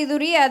hablamos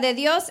sabiduría de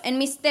Dios en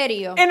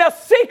misterio. In a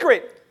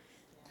secret.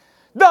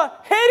 The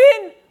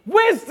hidden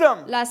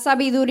wisdom La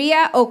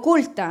sabiduría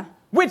oculta,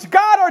 which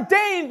God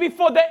ordained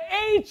before the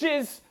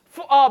ages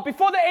for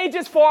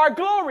our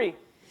glory.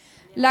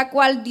 la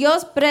cual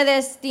Dios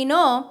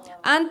predestinó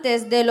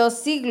antes de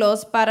los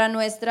siglos para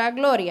nuestra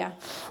gloria.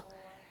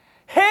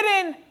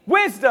 Hidden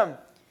wisdom.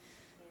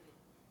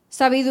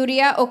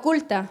 Sabiduría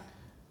oculta.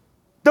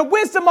 The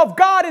wisdom of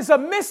God is a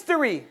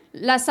mystery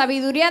La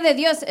sabiduría de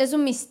Dios es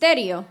un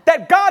misterio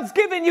that God's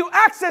given you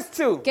access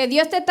to. que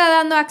Dios te está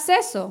dando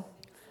acceso.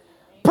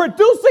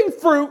 Producing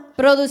fruit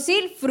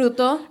Producir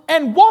fruto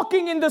and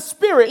walking in the y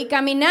Spirit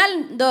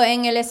caminando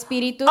en el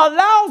Espíritu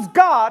allows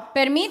God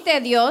permite a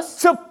Dios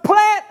to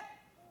plant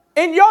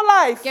in your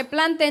life que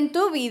plante en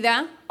tu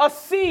vida a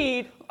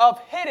seed of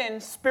hidden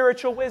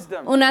spiritual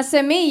wisdom. una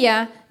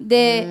semilla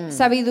de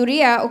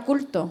sabiduría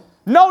oculto.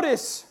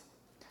 Notice,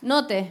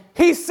 Note,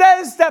 Paul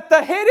says that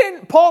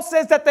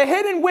the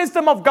hidden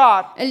wisdom of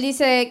God él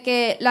dice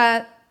que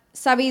la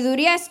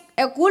sabiduría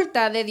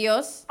oculta de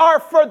Dios are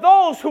for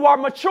those who are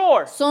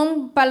mature.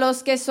 son para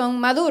los que son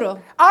maduros.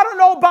 I don't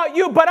know about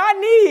you, but I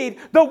need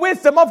the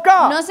wisdom of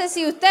God. No sé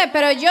si usted,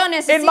 pero yo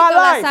necesito my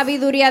la life.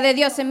 sabiduría de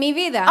Dios en mi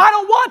vida. I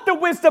don't want the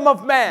wisdom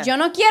of man. Yo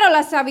no quiero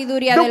la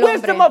sabiduría The del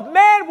wisdom hombre. of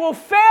man will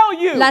fail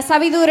you. La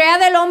sabiduría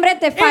del hombre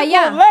te It will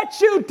falla, let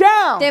you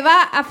down. te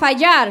va a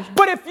fallar.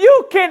 But if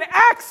you can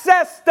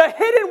access the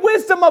hidden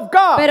wisdom of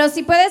God, Pero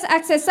si puedes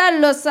accesar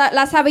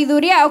la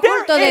sabiduría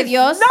oculta there de is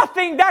Dios,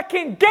 nothing that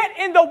can get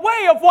in the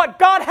way of what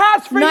God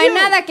has for no hay you.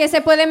 nada que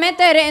se puede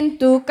meter en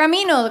tu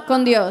camino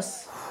con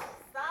Dios.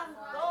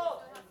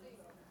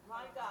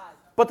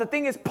 But the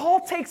thing is, Paul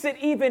takes it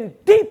even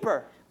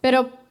deeper.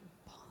 Pero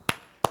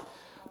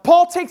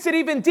Paul takes it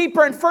even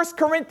deeper in 1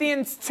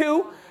 Corinthians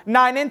 2,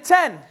 9 and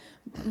 10.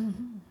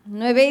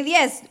 9 y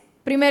 10.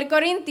 1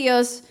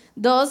 Corintios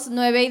 2,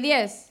 9 y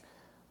 10.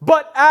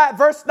 But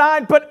verse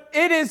 9, but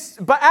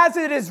as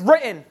it is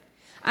written,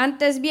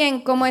 Antes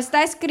bien, como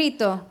está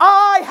escrito,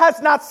 eye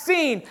has not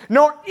seen,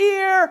 nor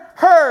ear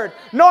heard,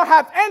 nor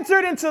have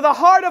entered into the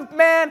heart of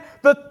man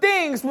the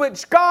things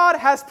which God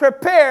has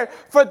prepared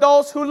for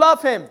those who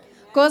love him.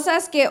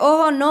 cosas que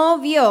ojo no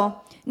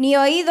vio, ni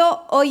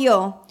oído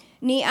oyó,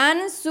 ni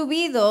han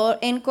subido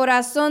en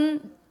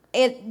corazón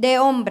de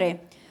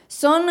hombre,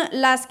 son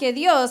las que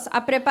Dios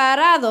ha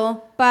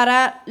preparado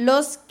para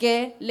los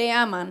que le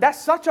aman.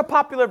 That's such a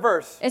popular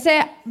verse.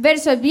 Ese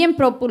verso es bien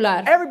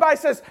popular. Everybody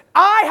says,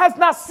 eye has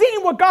not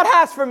seen what God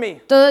has for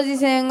me. Todos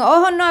dicen,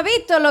 ojo no ha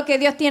visto lo que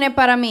Dios tiene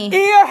para mí.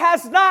 Ear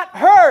has not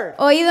heard.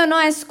 Oído no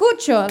Nobody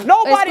escuchado.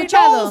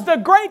 knows the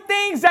great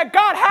things that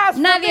God has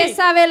for Nadie me.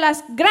 sabe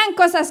las gran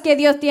cosas que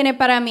Dios tiene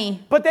para mí.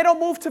 But they don't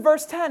move to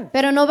verse 10.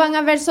 Pero no van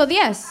a verso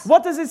 10.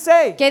 What does it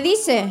say? ¿Qué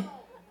dice?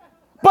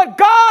 But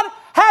God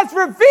has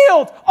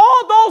revealed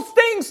all those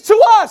things to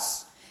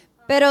us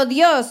Pero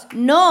Dios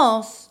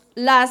nos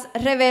las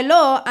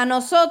reveló a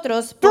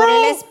nosotros por el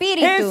through His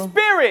Espíritu.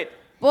 Spirit.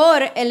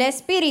 Por el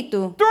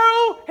Espíritu.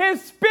 Through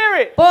His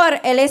Spirit. Por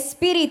el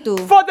Espíritu.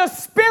 For the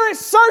Spirit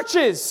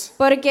searches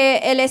Porque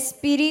el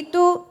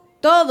Espíritu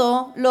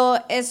todo lo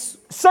all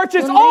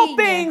escudriña.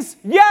 things,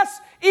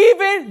 yes,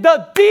 even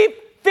the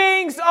deep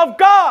things of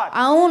God.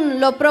 Aún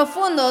lo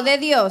profundo de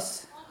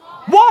Dios.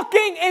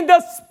 Walking in the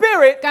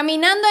Spirit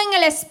Caminando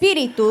en el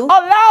Espíritu.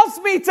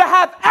 allows me to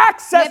have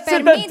access Me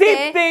to the permite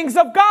deep things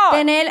of God.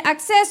 Tener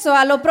acceso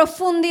a la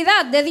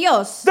profundidad de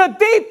Dios. The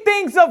deep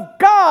things of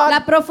God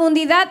La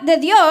profundidad de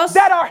Dios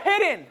that are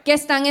hidden. que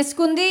están The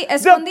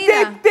escondidas.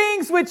 deep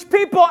things which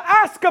people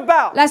ask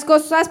about. Las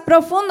cosas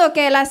profundas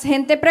que la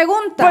gente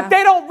pregunta. But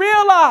they don't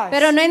realize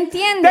Pero no that it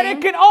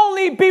entienden can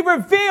only be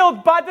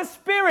revealed by the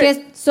Spirit.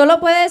 que solo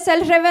puede ser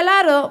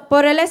revelado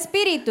por el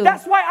Espíritu.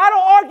 That's why I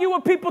don't argue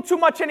with people too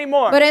much anymore.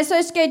 Por eso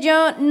es que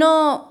yo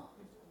no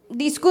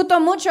discuto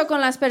mucho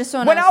con las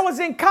personas. When I was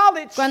in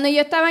college, Cuando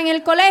yo estaba en el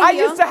I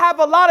colegio, used to have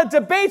a lot of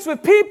debates with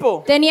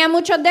people tenía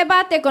muchos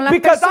debates con las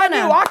because I knew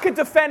personas. I could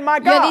defend my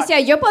Yo God. decía,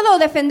 yo puedo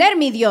defender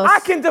mi Dios. I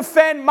can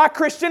defend my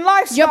Christian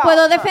lifestyle. Yo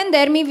puedo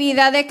defender mi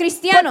vida de But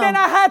cristiano. then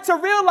I had to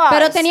realize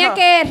Pero tenía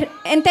que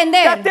that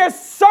entender there's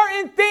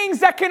certain things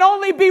that can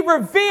only be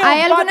revealed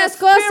Hay by the algunas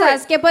Spirit.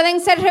 cosas que pueden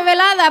ser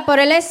reveladas por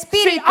el See,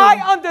 Espíritu. I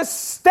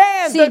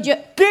understand Sí, the yo-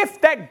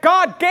 gift that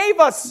God gave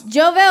us.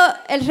 Yo veo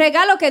el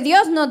regalo que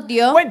Dios nos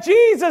dio When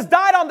Jesus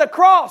died on the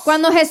cross,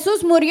 cuando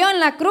Jesús murió en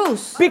la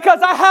cruz.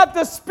 because I have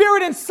the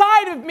Spirit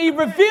inside of me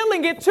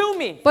revealing it to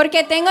me.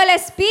 Porque tengo el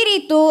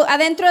Espíritu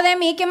adentro de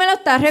mí que me lo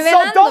está So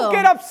revelando. don't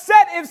get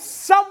upset if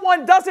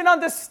someone doesn't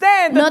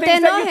understand the No te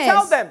things that you tell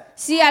enojes them.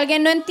 si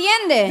alguien no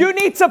entiende. You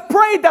need to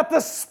pray that the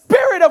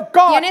Spirit of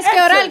God Tienes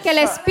que orar enters, que el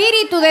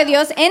Espíritu de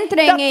Dios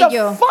entre that en the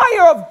ellos.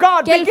 fire of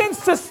God Que el begins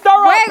to stir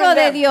up Fuego in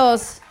de them.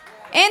 Dios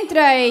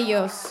entra a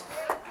ellos.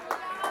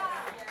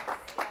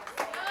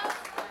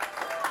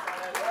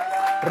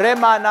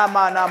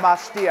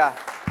 Remanamanamastia.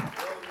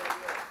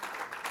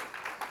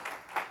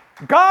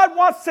 God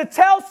wants to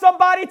tell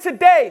somebody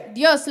today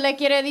Dios le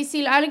quiere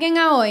decir a alguien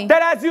a hoy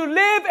that as you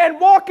live and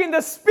walk in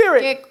the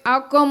Spirit, que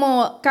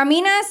como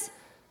caminas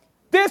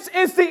this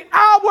is the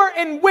hour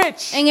in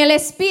which en el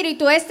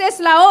Espíritu, esta es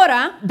la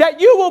hora that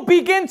you will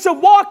begin to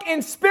walk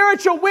in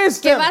spiritual que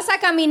wisdom, vas a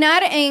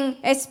caminar en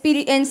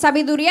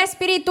sabiduría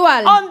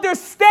espiritual.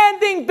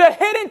 understanding the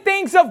hidden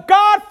things of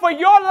God for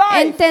your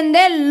life.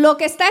 Entender lo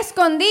que está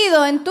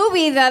escondido en tu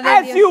vida de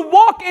As Dios. you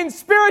walk in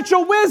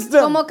spiritual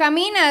wisdom Como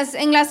caminas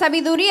en la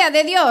sabiduría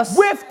de Dios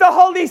with the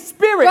Holy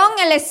Spirit, con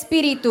el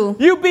Espíritu.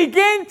 you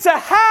begin to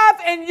have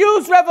and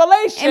use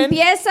revelation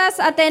Empiezas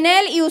a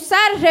tener y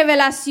usar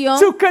revelación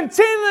to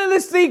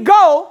continuously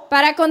go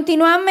para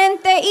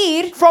continuamente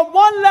ir from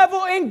one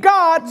level in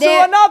God to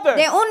another.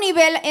 de un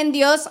nivel en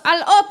Dios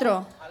al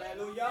otro.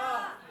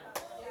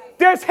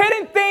 There's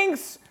hidden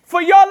things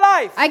for your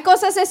life Hay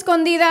cosas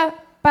escondidas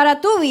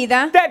para tu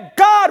vida that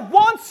God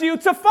wants you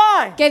to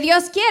find, que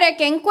Dios quiere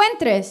que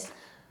encuentres,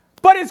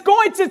 but it's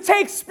going to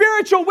take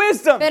spiritual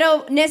wisdom.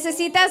 pero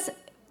necesitas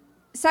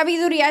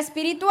sabiduría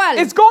espiritual.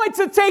 It's going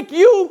to take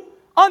you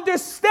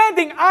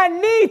understanding I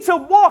need to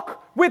walk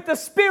with the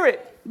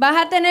Spirit. Vas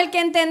a tener que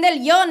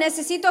entender, yo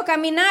necesito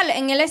caminar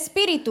en el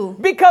Espíritu.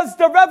 Because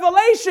the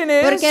revelation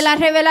Porque is la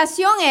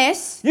revelación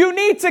es, you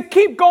need to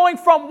keep going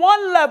from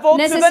one level to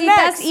the necesitas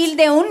next. ir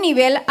de un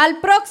nivel al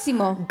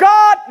próximo.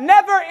 God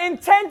never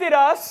intended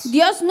us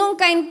Dios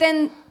nunca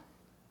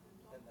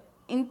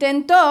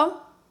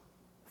intentó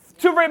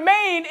to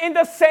remain in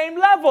the same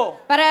level.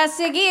 para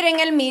seguir en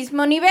el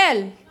mismo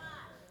nivel.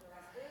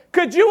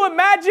 Could you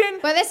imagine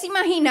 ¿Puedes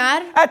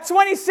imaginar at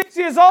 26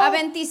 years a old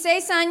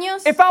 26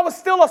 años, if I was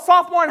still a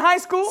sophomore in high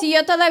school? si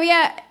yo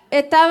todavía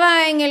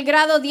estaba en el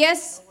grado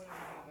 10?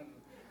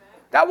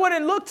 That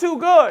wouldn't look too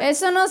good.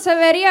 Eso no se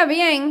vería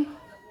bien.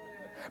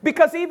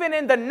 Because even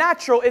in the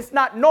natural, it's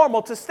not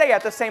normal to stay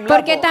at the same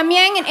Porque level.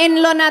 también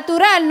en lo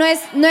natural no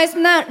es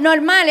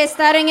normal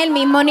estar en el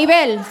mismo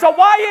nivel. So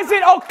why is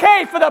it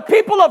okay for the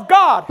people of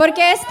God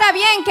Porque está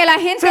bien que la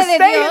gente to de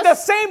stay in the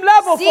Dios same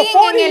level for sigan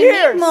 40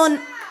 years?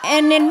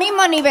 en el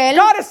mismo nivel?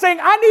 God is saying,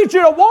 I need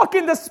you to walk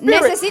in the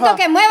Spirit. Necesito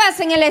que muevas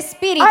en el I need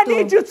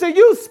espíritu. you to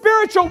use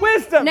spiritual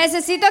wisdom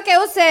Necesito que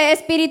use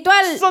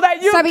espiritual so that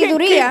you can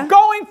sabiduría keep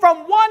going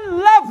from one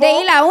de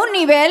level ir a un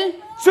nivel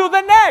to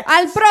the next.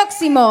 al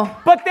próximo.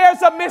 But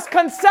there's a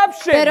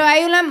misconception. Pero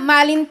hay un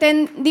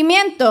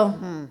malentendimiento.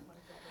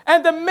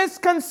 And the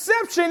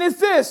misconception is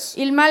this.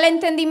 Y el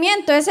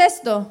malentendimiento es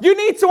esto. You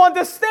need to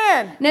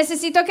understand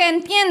Necesito que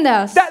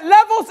entiendas. that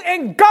levels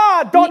in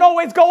God don't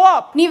always go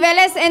up.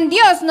 Niveles en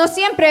Dios no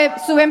siempre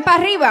suben para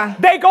arriba.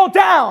 They go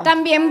down.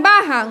 También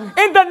bajan.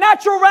 In the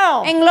natural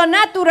realm, En lo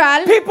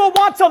natural, people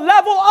want to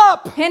level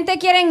up. gente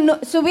quiere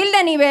subir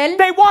de nivel.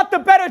 They want the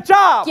better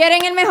job.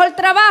 Quieren el mejor They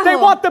trabajo.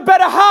 want the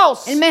better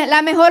house.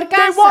 La mejor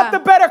They want the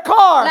casa. better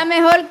car.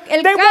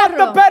 El They want the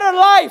carro. better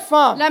life.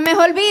 La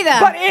mejor vida.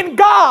 But in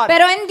God,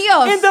 Pero en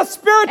Dios, in the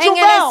spiritual en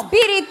el realm,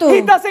 espíritu,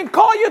 He doesn't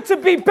call you to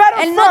be better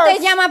Él no te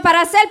first. llama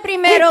para ser He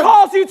primero.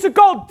 calls you to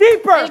go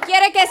deeper. Él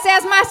quiere que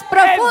seas más And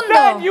then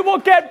profundo you will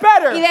get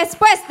better. y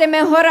después de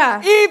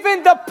mejorar.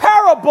 Even the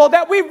parable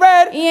that we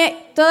read Y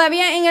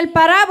todavía en el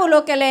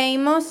parábulo que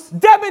leímos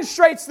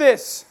demonstrates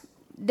this.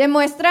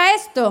 demuestra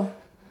esto.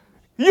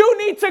 You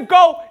need to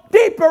go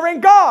deeper in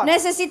God.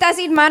 Necesitas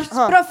ir más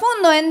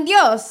profundo en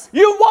Dios.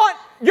 You want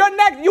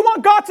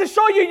God to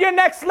show you your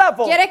next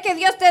level. ¿Quieres que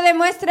Dios te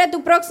demuestre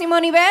tu próximo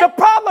The nivel?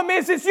 problem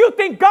is you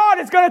think God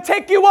is going to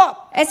take you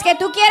up. Es que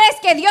tú quieres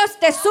que Dios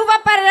te suba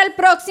para el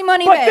próximo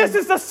But this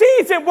nivel. is the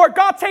season where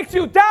God takes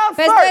you down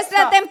Pero esta es first.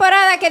 la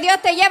temporada que Dios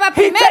te lleva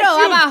He takes primero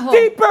you abajo.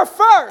 deeper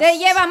first. Te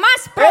lleva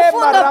más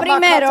profundo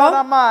primero.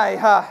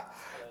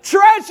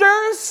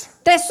 Treasures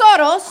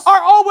Tesoros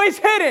are always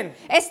hidden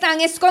están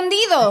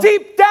escondidos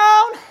deep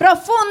down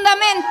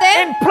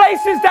profundamente in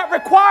places that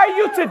require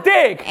you to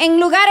dig. en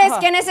lugares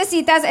que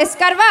necesitas The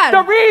escarbar.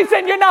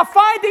 reason you're not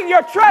finding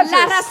your treasures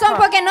La razón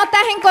por qué no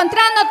estás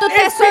encontrando tu is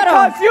tesoro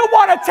because you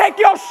want to take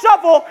your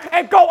shovel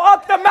and go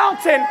up the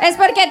mountain es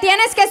porque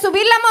tienes que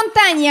subir la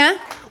montaña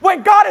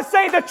When God is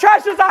saying the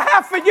treasures I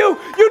have for you,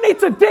 you need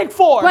to dig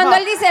for. Cuando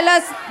Él dice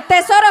los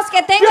tesoros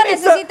que tengo You need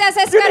necesitas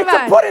to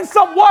escarbar. put in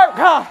some work,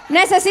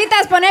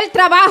 Necesitas poner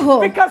trabajo.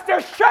 because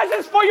there's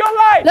treasures for your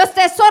life Los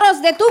tesoros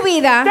de tu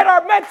vida that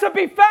are meant to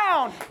be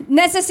found,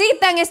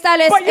 necesitan estar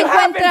but you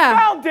haven't encontrar.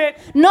 found it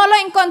No lo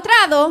he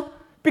encontrado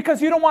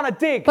because you don't want to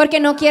dig. porque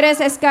no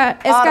quieres escarbar.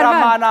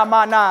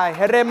 Aramanamanai,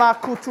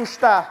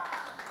 heremakutushta.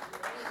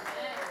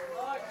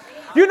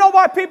 You know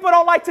why people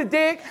don't like to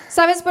dig?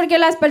 ¿Sabes por qué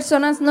las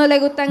personas no le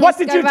gustan What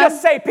did you escarbar?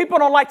 just say? People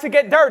don't like to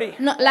get dirty.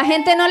 No, la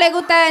gente no le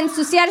gusta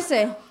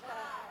ensuciarse.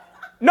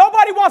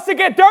 Nobody wants to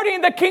get dirty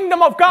in the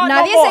kingdom of God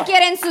Nadie no se more.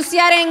 quiere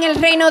ensuciar en el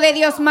reino de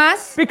Dios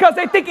más. Because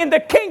they think in the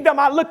kingdom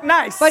I look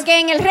nice. Porque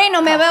en el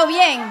reino me veo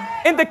bien.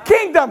 In the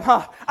kingdom,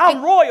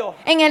 I'm royal.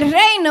 En el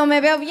reino me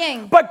veo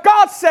bien. But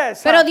God says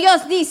Pero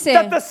Dios dice,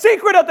 that the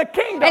secret of the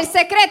kingdom el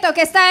secreto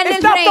que está en is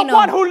el not the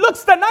one reino who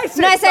looks the nicest.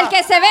 no es el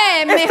que se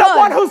ve It's the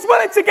one mejor. who's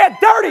willing to get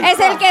dirty. Es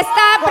el que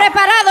está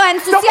preparado a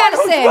The one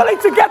who's ensuciarse. willing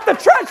to get the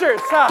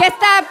treasures. Que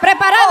está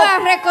preparado a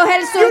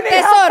recoger su You need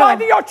help tesoro.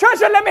 finding your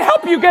treasure. Let me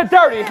help you get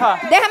dirty.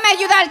 Déjame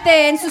ayudarte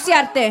a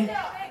ensuciarte.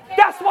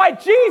 That's why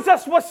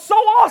Jesus was so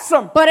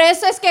awesome. Por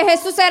eso es que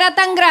Jesús era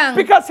tan gran.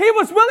 Because he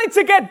was willing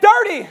to get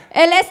dirty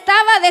Él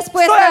estaba so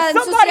dispuesto a that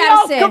somebody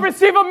else ensuciarse could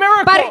receive a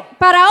miracle.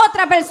 para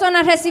otra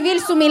persona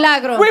recibir su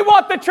milagro. We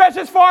want the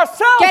treasures for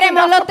ourselves. And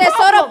Queremos that's los the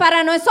tesoros problem.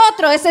 para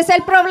nosotros. Ese es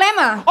el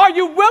problema. Are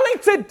you willing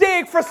to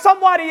dig for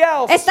somebody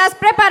else? ¿Estás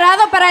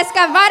preparado para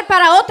excavar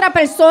para otra While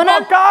persona?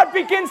 God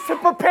begins to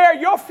prepare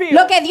your field.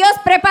 Lo que Dios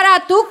prepara a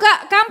tu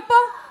campo.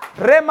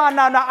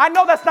 Remanana. I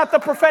know that's not the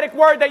prophetic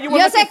word that you were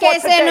Yo looking sé que for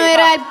ese today. no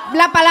era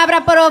la palabra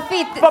But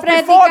before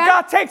profética,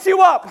 God takes you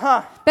up,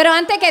 pero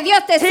antes que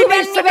Dios te he sube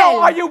el needs to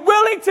know, are nivel, you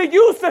willing to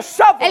use the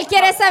shovel? Él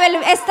quiere saber,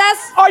 ¿estás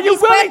Are you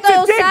willing dispuesto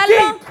a to dig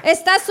usarlo? deep?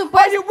 ¿Estás Are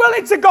supuesto? you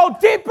willing to go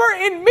deeper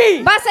in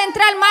me? ¿Vas a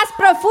entrar más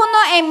profundo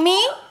en mí?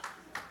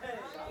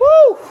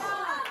 Woo.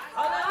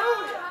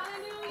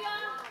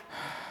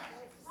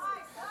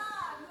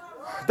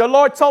 The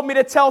Lord told me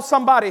to tell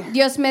somebody,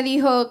 Dios me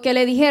dijo que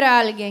le dijera a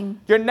alguien,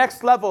 your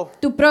next level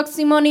tu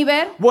próximo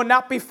nivel will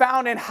not be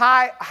found in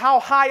how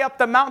high up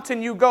the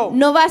mountain you go,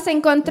 no vas a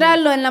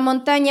encontrarlo en la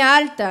montaña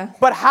alta,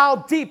 but how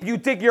deep you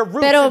dig your roots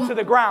pero into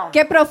the ground.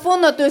 qué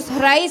profundo tus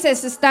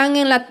raíces están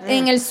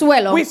en el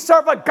suelo. We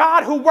serve a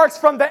God who works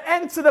from the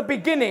end to the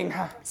beginning,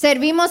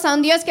 Servimos a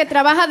un Dios que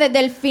trabaja desde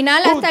el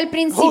final hasta el who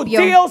principio,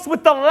 deals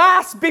with the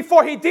last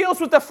before he deals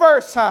with the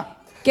first,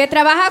 que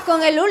trabaja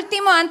con el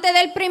último antes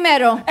del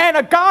primero, and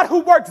a God who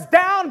works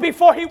down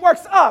before he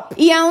works up.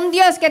 y a un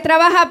Dios que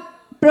trabaja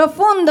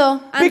profundo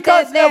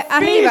Because antes de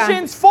arriba.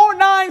 Ephesians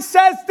 4:9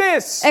 says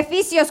this.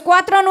 Efesios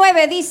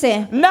 4:9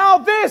 dice, Now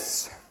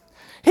this,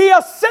 he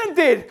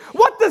ascended.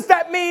 What does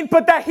that mean?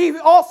 But that he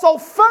also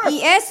first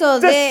Y eso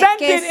de descended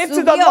que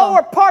into the subió.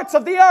 lower parts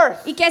of the earth.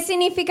 ¿Y qué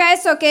significa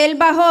eso? Que Él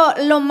bajó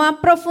lo más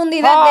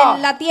profundidad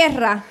de la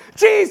tierra.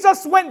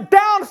 Jesus went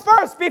down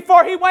first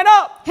before he went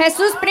up.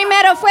 Jesús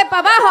primero fue para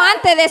abajo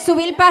antes de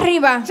subir para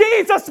arriba.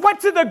 Jesus went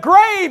to the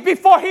grave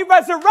before he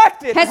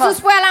resurrected.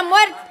 Jesús fue a la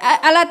muerte,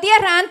 a la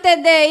tierra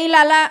antes de ir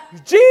a la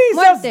Jesus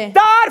muerte.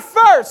 died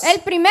first,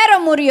 Él primero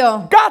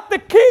murió. got the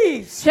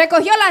keys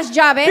Recogió las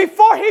llaves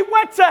before he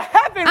went to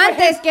heaven with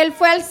his antes que Él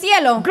fue al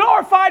cielo.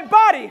 glorified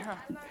body.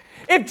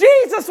 If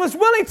Jesus was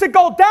willing to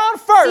go down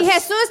Si first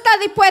Jesús está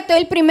dispuesto a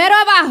ir primero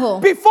abajo,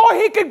 before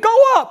he could go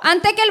up,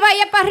 antes que Él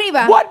vaya para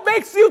arriba, what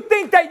makes you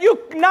think that you're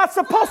not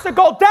supposed to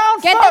go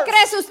down ¿qué te first?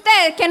 crees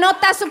usted que no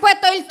está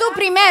supuesto a ir tú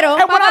primero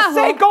And when para I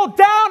say abajo? go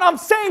down, I'm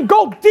saying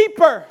go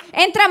deeper.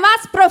 Entra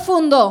más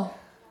profundo.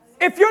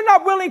 If you're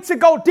not willing to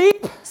go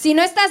deep, Si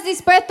no estás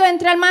dispuesto a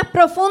entrar más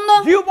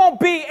profundo, you won't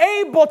be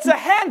able to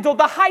handle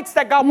the heights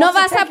that God no wants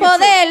vas to a take you to.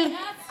 poder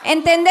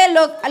entender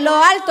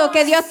lo alto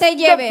que Dios te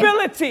lleve.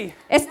 Stability.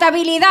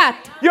 Estabilidad.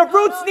 Your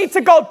roots need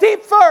to go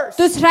deep first.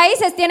 Tus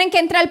raíces tienen que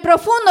entrar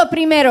profundo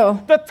primero.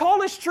 The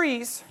tallest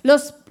trees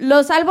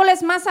Los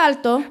árboles más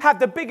altos have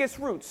the biggest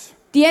roots.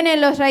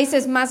 tienen las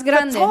raíces más The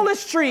grandes.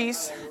 tallest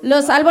trees,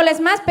 Los árboles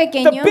más the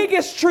pequeños,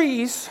 biggest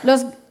trees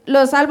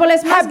los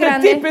árboles más have the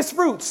grandes deepest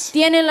roots.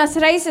 tienen las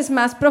raíces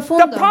más The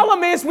profundas.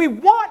 problem is we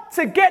want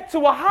to get to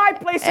a high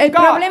place in El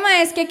God,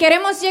 problema es que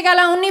queremos llegar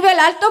a un nivel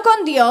alto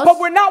con Dios, but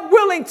we're not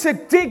willing to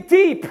dig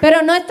deep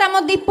pero no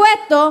estamos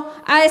dispuestos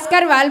a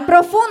escarbar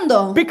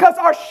profundo, because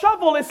our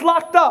shovel is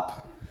locked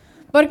up.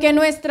 porque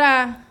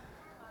nuestra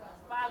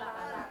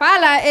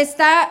pala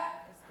está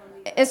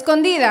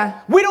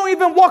escondida. We don't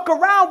even walk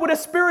around with a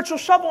spiritual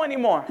shovel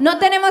anymore. No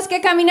tenemos que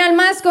caminar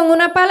más con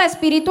una pala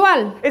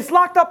espiritual. It's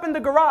locked up in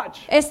the garage.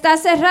 Está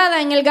cerrada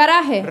en el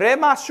garaje.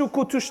 Rema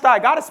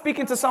shukutushtai. God is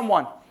speaking to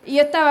someone. Y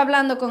yo estaba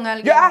hablando con You're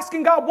alguien.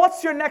 asking God,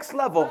 what's your next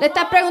level? Le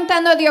está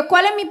preguntando a Dios,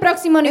 ¿cuál es mi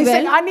próximo He's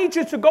saying, nivel? I need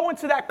you to go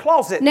into that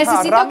closet.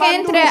 Necesito que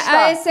entre a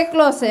Ramandushtai. ese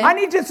closet, I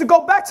need you to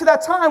go back to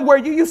that time where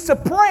you used to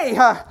pray.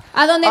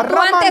 a donde tú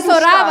antes Ramandushtai.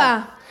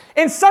 orabas,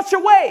 In such a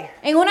way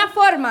en una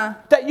forma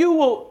that you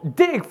will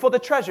dig for the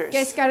treasures. que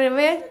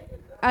escarbe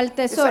al You say,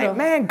 tesoro.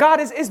 man, God,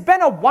 it's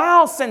been a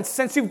while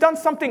since you've done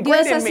something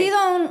Dios, great ha in me.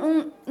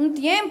 sido un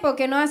tiempo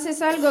que no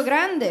haces algo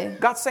grande.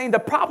 God's saying the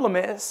problem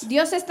is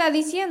Dios está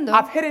diciendo,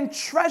 I've hidden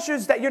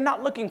treasures that you're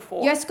not looking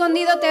for. yo he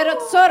escondido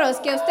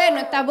tesoros que usted no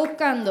está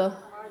buscando.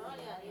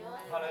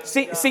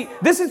 See,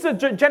 this is the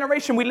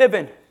generation we live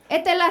in.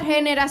 Esta es la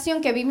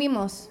generación que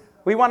vivimos.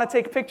 We want to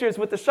take pictures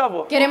with the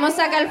shovel. Queremos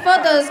sacar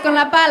fotos con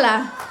la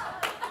pala,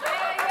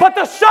 But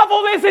the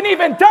shovel isn't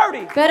even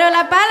dirty. pero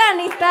la pala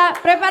ni está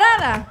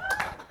preparada.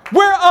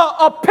 We're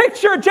a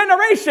picture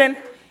generation,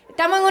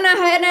 Estamos en una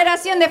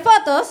generación de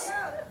fotos,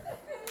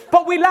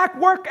 but we lack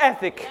work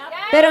ethic.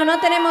 pero no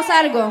tenemos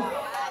algo.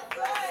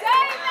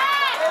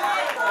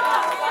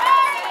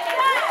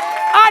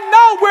 I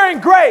know we're in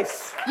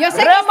grace. Yo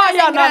sé que estás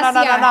en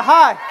gracia.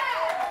 Hi.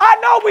 I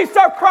know we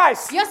serve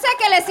Christ. Yo sé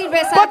que le sirve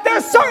esa But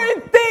there's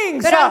certain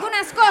things Pero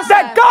algunas cosas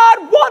that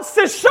God wants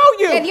to show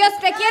you que Dios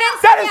te quiere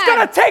that it's going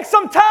to enseñar. take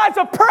some times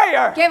of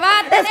prayer. Que va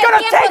a tener It's going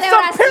to tiempo take de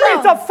some oración.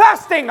 periods of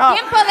fasting.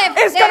 Tiempo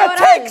de It's going to orar.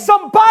 take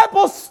some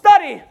Bible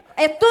study.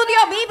 Estudio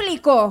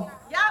bíblico,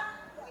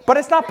 But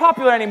it's not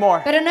popular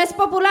anymore. pero no es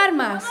popular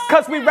más.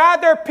 Because we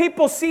rather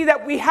people see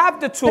that we have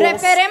the tools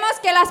Preferemos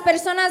que las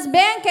personas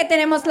vean que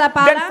tenemos la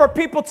than for pala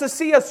people to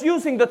see us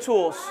using the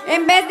tools.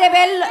 en vez de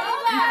ver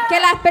que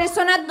las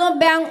personas nos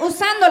vean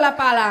usando la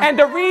pala. And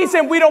the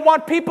reason we don't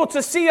want people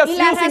to see us Y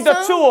la using the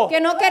razón tool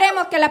que no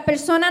queremos que las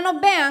personas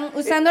nos vean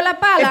usando la is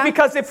pala,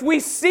 because if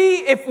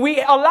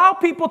we allow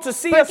people to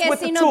see us porque with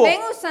si the nos tool, ven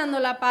usando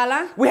la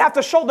pala, we have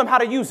to show them how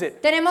to use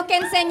it. tenemos que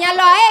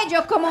enseñarlo a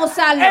ellos cómo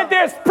usarlo. And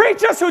there's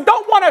preachers who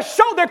don't want to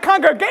show their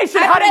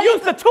congregation Hay how to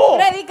use the tool.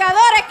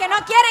 predicadores que no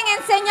quieren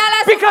enseñar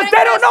a su Because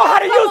they don't know how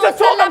to congregación use the cómo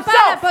tool usar la pala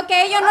themselves.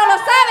 porque ellos no lo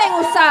saben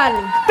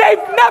usar.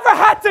 They've never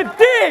had to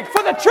dig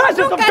for the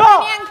treasures of Nunca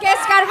God. tenían que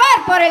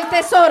escarbar por el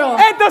tesoro.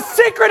 And the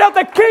secret of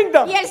the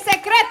kingdom, Y el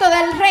secreto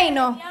del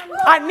reino,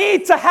 I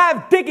need to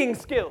have digging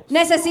skills.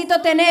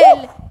 necesito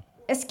tener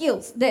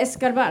skills de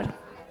escarbar.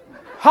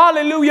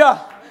 Hallelujah.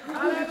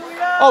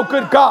 Oh,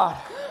 good God.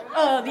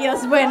 Oh,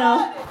 Dios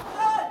bueno.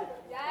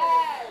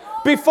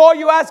 Before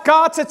you ask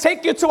God to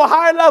take you to a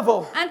higher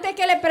level, Antes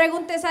que le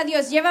preguntes a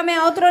Dios, llévame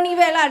a otro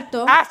nivel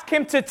alto. ask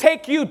Him to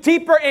take you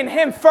deeper in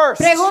Him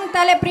first.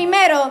 Pregúntale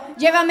primero,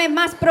 llévame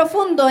más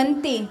profundo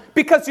en ti.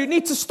 Because you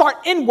need to start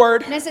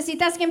inward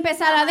Necesitas que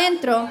empezar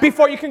adentro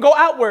before you can go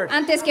outward.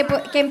 antes que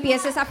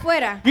empieces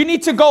afuera. You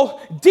need to go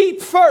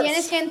deep Tienes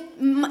first que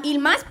ir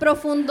más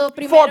profundo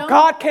before primero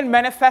God can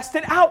manifest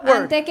it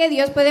outward. antes que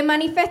Dios puede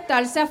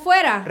manifestarse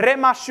afuera.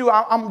 Remashu,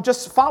 I'm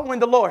just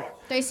following the Lord.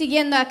 Estoy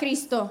siguiendo a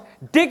Cristo.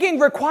 Digging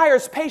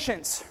requires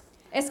patience.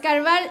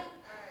 Escarbar,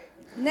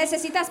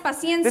 necesitas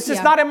This is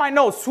paciencia. not in my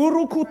notes.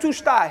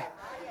 Surukutushtai.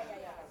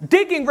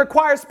 Digging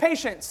requires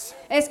patience.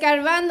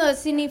 Escarbando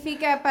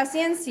significa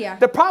paciencia.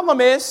 The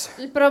problem is,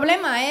 El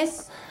problema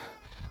es,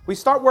 we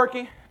start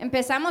working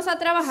empezamos a for a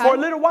trabajar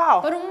little while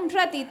por un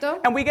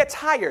ratito and we get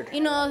tired. y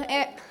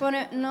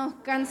nos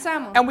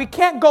cansamos. And we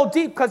can't go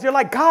deep because you're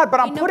like, God, but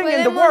Y I'm no putting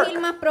in the podemos work. ir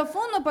más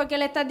profundo porque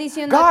le estás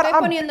diciendo, God, estoy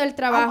poniendo el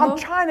trabajo, I'm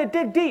trying to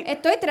dig deep.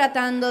 estoy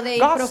tratando de ir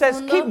God says,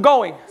 profundo. keep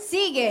going.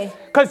 Sigue.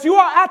 Because you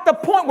are at the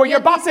point where you're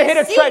Dios about to hit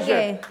a dice,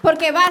 treasure. sigue,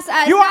 porque vas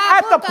a You estar are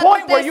at a the punto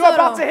point a tu where you're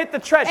about tesoro. to hit the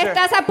treasure.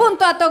 Estás a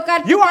punto a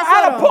tocar tu You are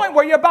at a tesoro. point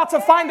where you're about to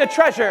find the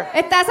treasure.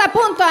 Estás a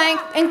punto a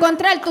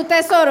encontrar tu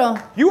tesoro.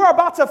 You are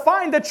about to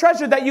find the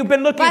treasure that you've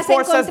been looking Vas a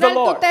for, says the encontrar tu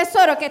Lord.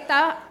 tesoro que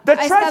ha The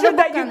estado treasure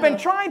that you've been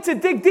buscando. trying to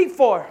dig deep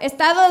for.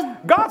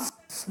 God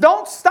says,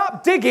 don't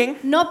stop digging.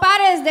 No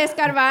pares de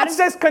escarbar. God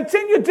says,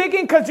 continue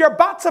digging because you're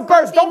about to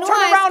burst. Don't turn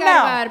Continúa a around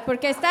now. escarbar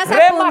porque estás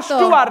a punto.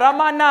 Remashtua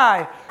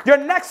Ramanai. Your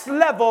next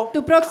level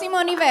Tu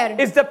próximo nivel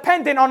is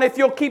dependent on if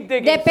you'll keep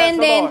digging, says the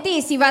depende en Lord.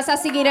 ti si vas a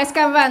seguir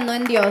escarbando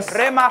en Dios.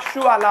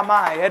 Remashua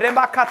Lamai.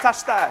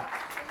 Remakatashtai.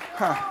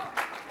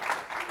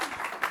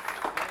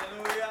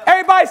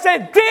 Everybody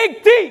say,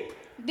 dig deep.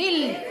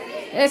 Dil,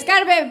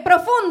 escarbe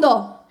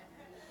profundo.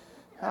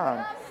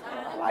 I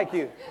like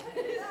you.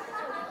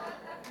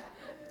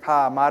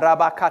 Ha,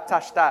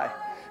 marabakatashtai.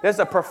 There's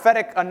a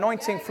prophetic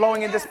anointing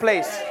flowing in this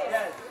place.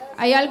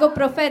 Hay algo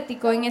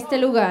profético en este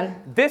lugar.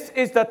 This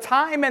is the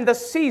time and the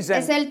season,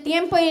 Es el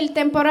tiempo y la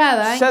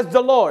temporada, says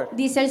the Lord.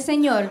 dice el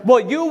Señor,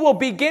 Well, you will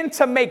begin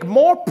to make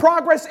more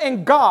progress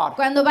in God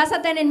cuando vas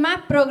a tener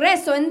más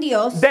progreso en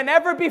Dios than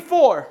ever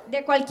before.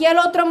 de cualquier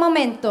otro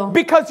momento.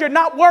 Because you're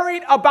not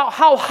worried about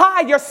how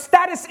high your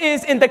status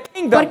is in the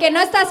kingdom. Porque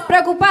no estás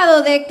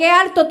preocupado de qué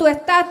alto tu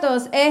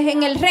estatus es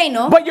en el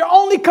reino, But you're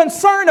only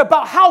concerned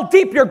about how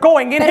deep you're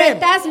going in pero Him.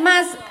 estás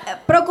más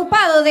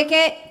preocupado de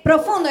qué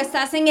profundo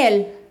estás en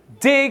Él.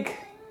 Dig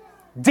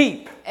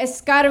deep.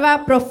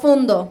 Escarba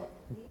profundo.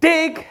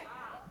 Dig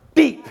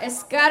deep.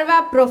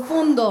 Escarba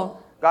profundo.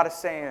 God is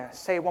saying,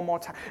 say it one more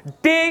time.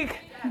 Dig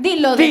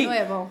Dilo de deep.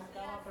 nuevo.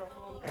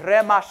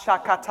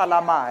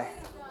 Remashakatalamai.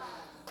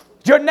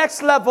 Your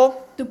next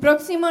level Tu Tu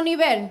próximo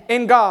nivel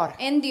in God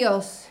en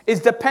Dios is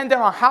dependent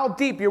on how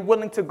deep you're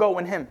willing to go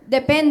in Him.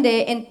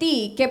 depende en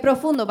ti qué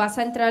profundo vas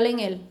a entrar en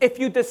Él. If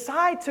you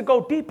decide to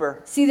go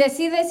deeper, Si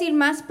decides ir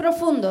más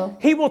profundo,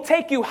 He will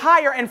take you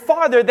higher and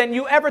farther than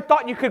you ever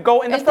thought you could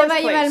go in the Él te first va a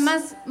llevar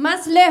place.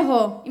 más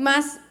lejos y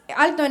más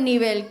alto en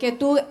nivel que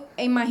tú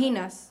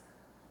imaginas.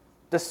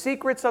 The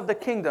secrets of the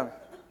kingdom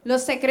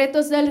Los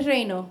secretos del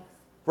reino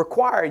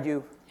require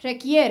you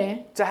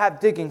requiere to have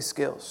digging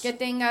skills. que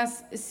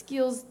tengas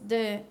skills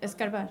de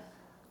escarbar.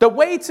 The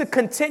way to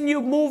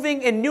continue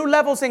moving in new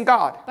levels in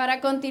God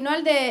Para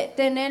continuar de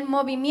tener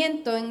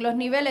movimiento en los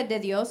niveles de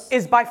Dios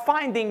is by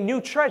finding new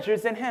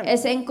treasures in Him.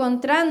 es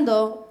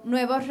encontrando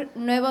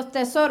nuevos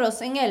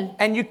tesoros en Él.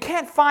 And you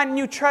can't find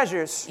new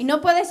treasures Y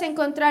no puedes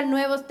encontrar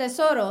nuevos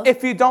tesoros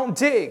if you don't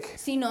dig.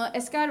 si no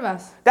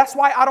escarbas. That's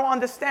why I don't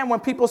understand when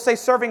people say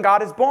serving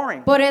God is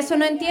boring. Por eso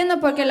no entiendo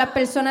porque las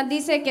personas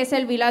dicen que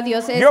servir a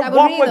Dios es Your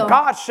walk with aburrido.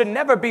 God should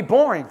never be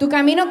boring. Tu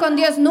camino con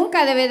Dios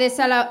nunca debe de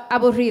ser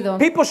aburrido.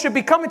 People should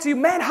be coming to you,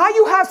 man, how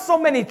you have so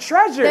many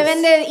treasures?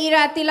 Deben de ir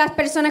a ti las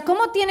personas.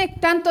 ¿Cómo tienes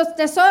tantos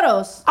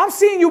tesoros? I'm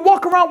seeing you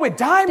walk around with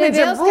Te diamonds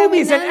veo and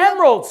rubies and caminando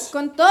emeralds.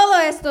 con todos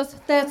estos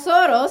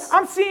tesoros.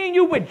 I'm seeing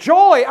you with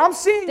joy. I'm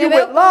seeing Te you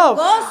veo with love.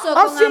 con gozo,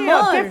 I'm con seeing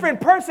amor. a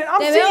different person. I'm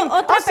Te veo seeing,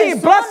 otra I'm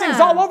seeing persona. blessings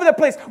all over the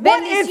place.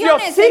 What is your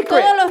Bendiciones en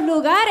secret? todos los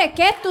lugares.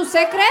 ¿Qué es tu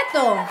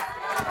secreto?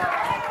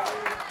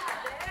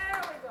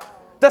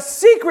 The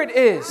secret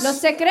is Los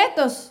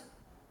secretos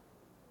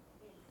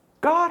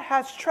God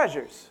has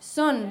treasures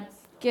son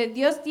que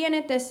Dios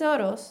tiene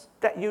tesoros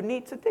that you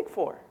need to dig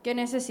for. que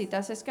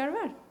necesitas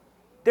escarbar.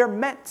 They're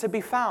meant to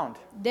be found.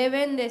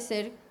 Deben de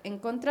ser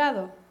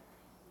encontrados.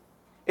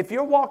 If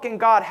your walk in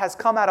God has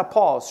come at a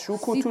pause, Si tu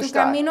shukutushtai,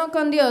 camino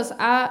con Dios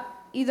ha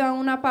ido a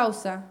una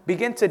pausa,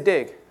 begin to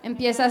dig.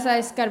 empiezas a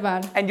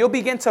escarbar. And you'll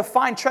begin to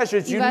find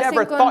treasures Y you vas a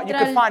never thought you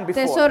could encontrar find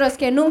before. tesoros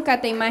que nunca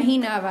te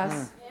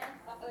imaginabas.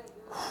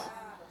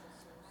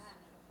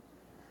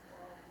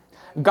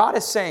 God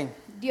is saying,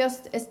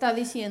 Dios está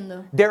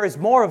diciendo, there is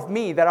more of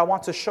me that I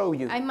want to show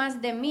you. hay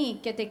más de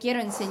mí que te quiero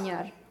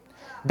enseñar.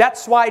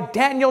 That's why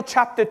Daniel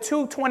chapter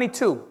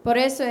 2:22 Por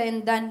eso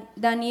en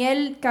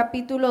Daniel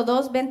capítulo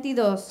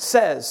 2:22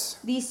 says,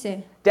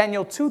 dice,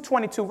 Daniel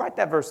 2:22, write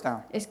that verse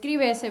down.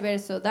 escribe ese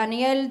verso,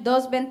 Daniel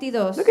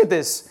 2:22. Look at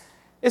this.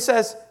 It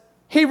says,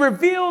 He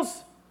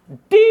reveals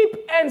deep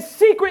and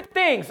secret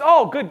things.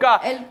 Oh, good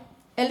God.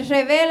 Él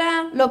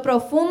revela lo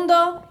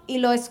profundo y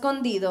lo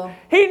escondido.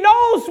 He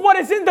knows what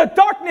is in the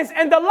darkness,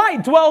 and the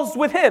light dwells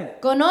with Him.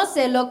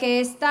 Conoce lo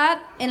que está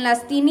en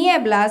las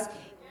tinieblas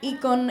y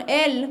con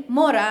él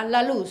mora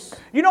la luz.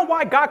 You know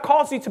why God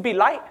calls you to be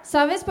light?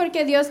 ¿Sabes por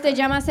qué Dios te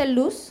llama a ser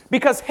luz?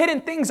 Because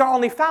hidden things are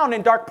only found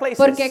in dark places.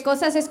 Porque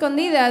cosas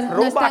escondidas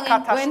no están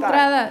Rubakatashtai.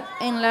 encontradas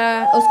en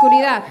la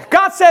oscuridad.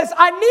 God says,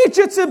 I need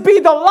you to be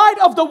the light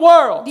of the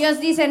world. Dios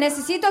dice,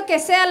 necesito que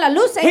sea la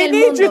luz en He el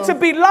needs you to mundo.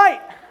 be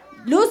light.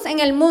 Luz en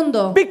el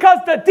mundo. Because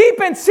the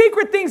deep and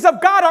secret things of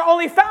God are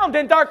only found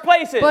in dark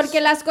places. Porque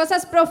las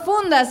cosas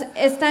profundas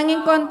están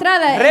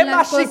encontradas en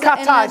las cosas en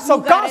Remashikatai. los So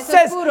God lugares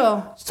says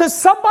oscuros. to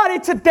somebody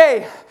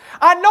today,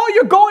 I know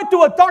you're going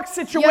through a dark Yo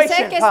situation.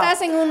 sé que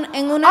estás en una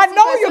I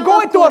know you're situación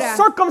going through a oscura.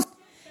 circumstance.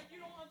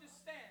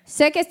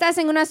 Sé que estás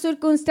en una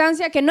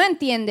circunstancia que no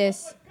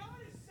entiendes.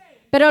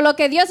 Pero lo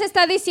que Dios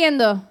está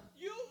diciendo,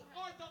 You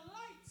are the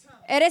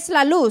light. eres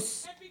la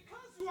luz. And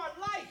because you are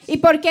light, Y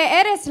porque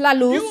eres la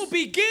you will luz,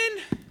 begin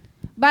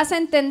vas a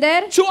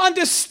entender, to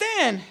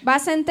understand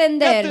vas a that the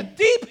entender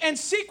deep and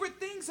secret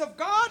things of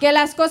God que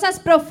las cosas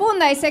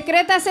profundas y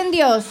secretas en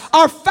Dios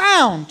are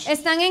found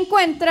están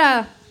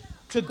encuentradas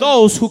to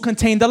those who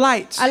contain the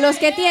light. a los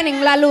que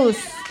tienen la luz.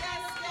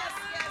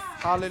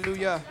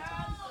 Hallelujah.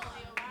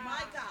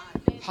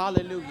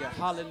 Hallelujah.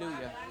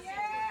 Hallelujah.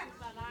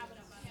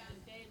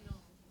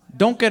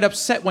 Don't get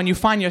upset when you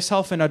find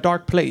yourself in a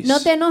dark place. No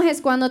te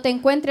enojes cuando te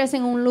encuentres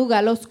en un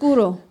lugar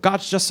oscuro.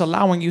 God's just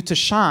allowing you to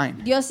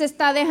shine Dios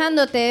está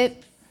dejándote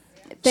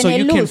so tener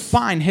you can luz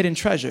find hidden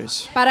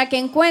treasures. para que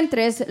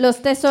encuentres los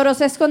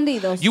tesoros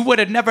escondidos. You would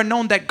have never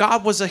known that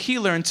God was a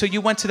healer until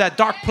you went to that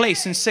dark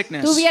place in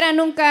sickness. Tú hubieras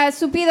nunca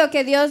supido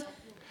que Dios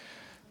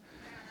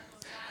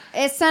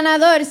es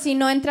sanador si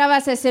no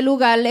entrabas a ese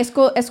lugar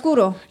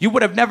oscuro. You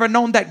would have never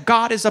known that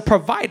God is a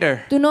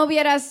provider Tú no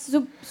hubieras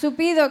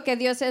supido que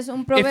Dios es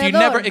un if you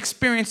never proveedor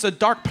experienced a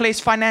dark place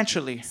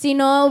financially. si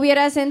no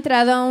hubieras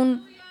entrado a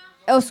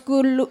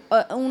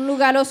un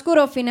lugar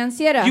oscuro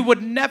financiero. You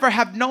would never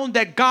have known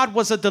that God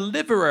was a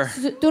deliverer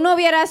Tú no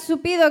hubieras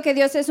supido que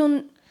Dios es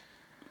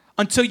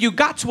until you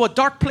got to a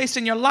dark place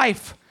in your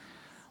life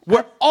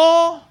where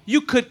all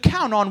you could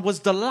count on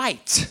was the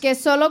light. que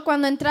solo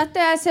cuando entraste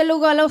a ese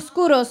lugar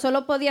oscuro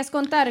solo podías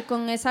contar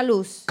con esa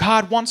luz.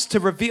 God wants to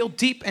reveal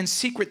deep and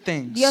secret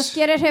Dios things.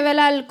 quiere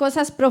revelar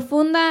cosas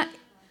profundas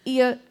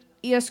y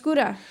y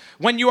oscura.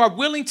 When you are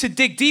willing to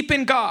dig deep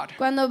in God,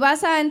 Cuando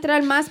vas a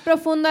entrar más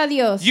profundo a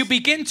Dios, you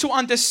begin to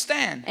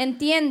understand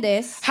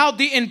entiendes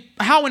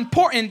how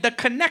important the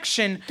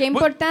connection qué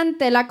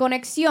importante la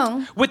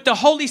conexión with the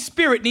Holy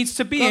Spirit needs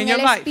to be con in your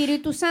el life.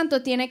 Espíritu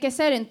Santo tiene que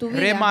ser en tu vida.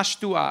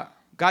 Remashtua.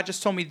 God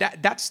just told me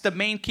that's the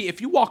main key. If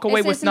you walk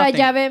away Esa with es la nothing,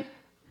 llave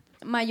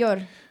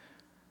mayor.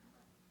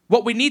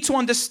 what we need to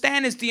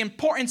understand is the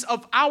importance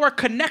of our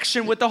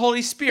connection with the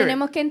Holy Spirit.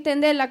 Tenemos que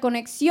entender la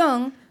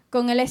conexión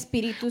con el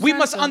Espíritu We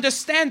must Santo.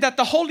 understand that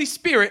the Holy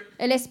Spirit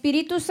El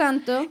Espíritu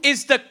Santo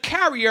is the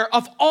carrier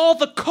of all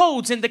the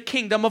codes in the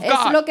kingdom of es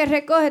lo God. que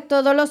recoge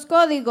todos los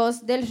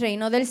códigos del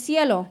reino del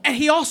cielo. And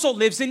He also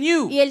lives in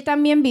you. Y Él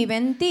también vive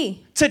en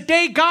ti.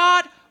 Today,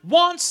 God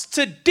wants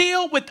to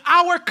deal with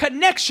our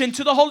connection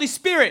to the Holy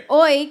Spirit.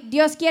 Hoy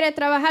Dios quiere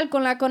trabajar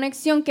con la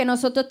conexión que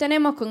nosotros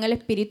tenemos con el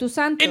Espíritu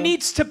Santo. It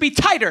needs to be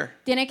tighter.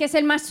 Tiene que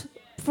ser más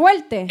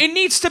fuerte. It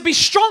needs to be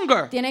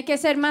stronger. Tiene que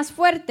ser más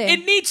fuerte.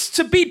 It needs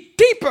to be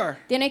deeper.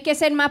 Tiene que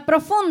ser más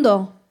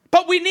profundo.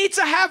 But we need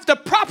to have the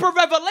proper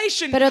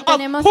revelation Pero of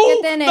tenemos who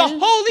que tener the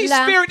Holy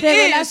la Spirit is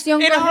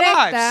revelación in our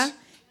correcta lives.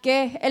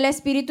 que el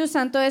Espíritu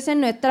Santo es en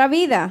nuestra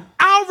vida.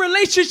 Our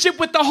relationship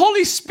with the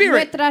Holy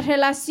Spirit Nuestra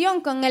relación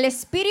con el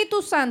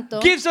Espíritu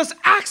Santo gives us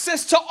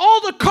access to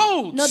all the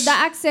codes nos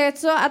da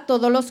acceso a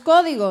todos los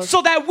códigos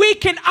so that we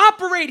can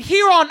operate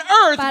here on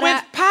earth with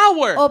para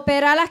power.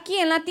 operar aquí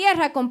en la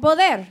tierra con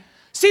poder.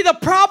 See, the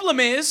problem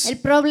is, El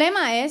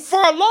problema es,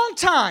 for a long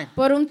time,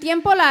 por un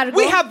tiempo largo,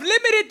 we have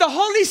limited the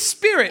Holy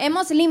Spirit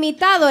hemos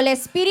limitado el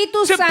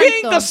Espíritu to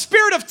being Santo the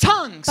spirit of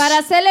tongues,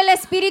 para ser el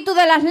espíritu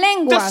de las the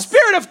lenguas,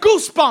 spirit of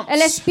goosebumps,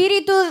 el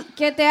espíritu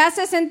que te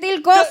hace sentir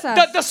the, cosas,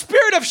 the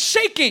spirit of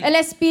shaking. el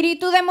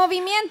espíritu de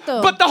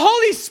movimiento. But the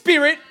Holy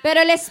Spirit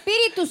Pero el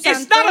Espíritu is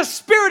Santo not a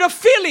spirit of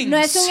feelings. no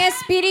es un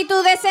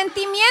espíritu de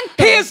sentimiento.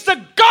 He is the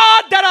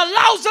God that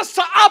allows us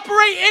to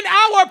operate in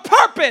our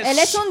purpose. Él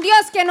es un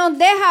Dios que nos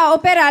deja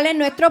operar en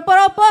nuestro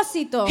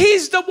propósito.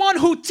 He's the one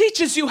who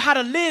teaches you how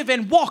to live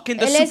and walk in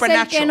the Él es el que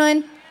supernatural.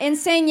 nos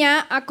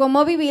enseña a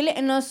cómo vivir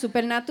en lo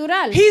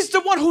supernatural. He's the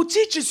one who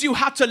teaches you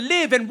how to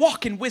live and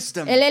walk in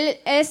wisdom. Él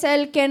es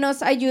el que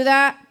nos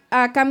ayuda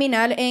a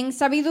caminar en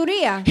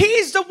sabiduría.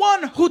 He's the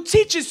one who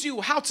teaches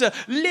you how to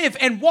live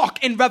and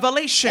walk in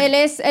revelation. Él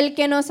es el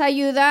que nos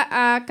ayuda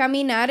a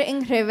caminar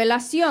en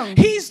revelación.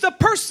 He's the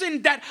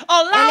person that Él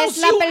allows es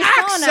la you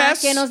persona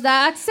access que nos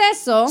da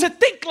acceso to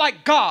think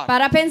like God,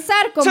 para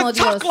pensar como to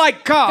talk Dios,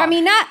 like God,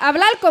 caminar,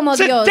 hablar como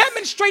to Dios,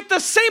 demonstrate the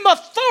same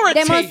authority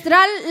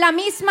demostrar la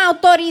misma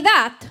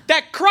autoridad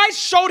that Christ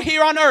showed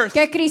here on earth.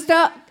 que Cristo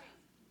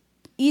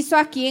hizo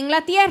aquí en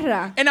la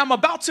tierra. And I'm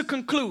about to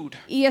conclude.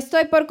 Y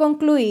estoy por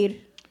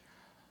concluir.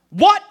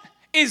 What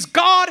is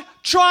God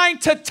trying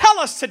to tell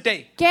us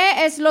today?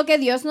 ¿Qué es lo que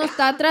Dios nos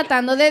está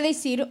tratando de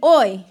decir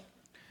hoy?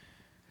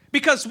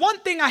 Because one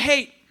thing I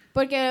hate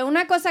Porque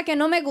una cosa que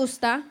no me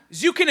gusta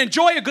is you can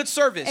enjoy a good es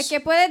service. que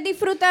puedes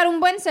disfrutar un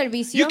buen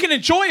servicio, You can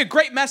enjoy a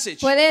great message.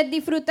 puedes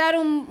disfrutar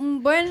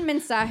un buen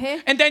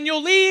mensaje And then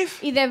you'll leave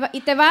y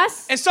te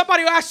vas and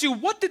somebody will ask you,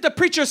 what did the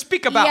preacher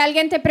speak y about?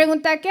 alguien te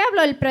pregunta, ¿qué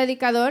habló el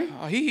predicador?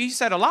 He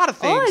said a lot of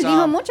Oh, things. él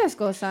dijo muchas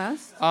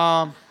cosas.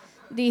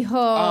 Dijo,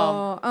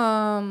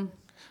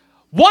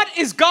 What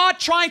is God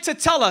trying to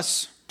tell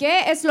us?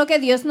 ¿qué es lo que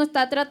Dios nos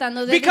está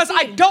tratando de Because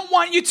I decir? don't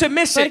want you to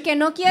miss it. Porque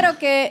no quiero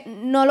que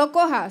no lo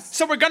cojas.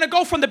 So we're going to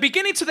go from the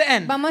beginning to the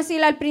end. Vamos a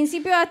ir al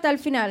principio hasta el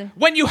final.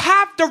 When you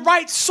have the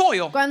right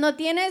soil, Cuando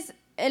tienes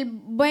el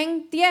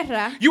buen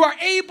tierra, you are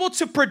able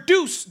to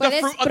produce the puedes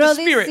fruit of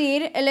the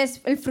Spirit. producir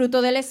el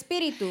fruto del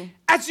Espíritu.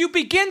 As you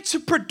begin to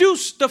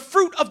produce the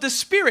fruit of the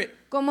Spirit,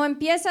 Como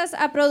empiezas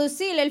a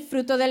producir el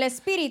fruto del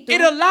Espíritu, it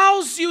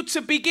allows you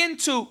to begin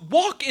to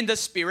walk in the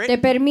Spirit te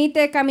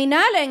permite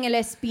caminar en el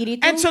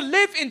Espíritu and to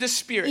live in the y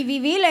Spirit.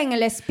 vivir en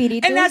el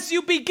Espíritu. And as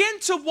you begin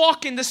to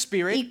walk in the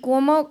Spirit Y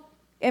como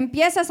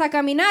empiezas a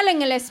caminar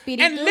en el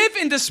Espíritu and live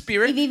in the y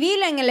Spirit,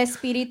 vivir en el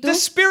Espíritu, the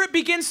Spirit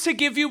begins to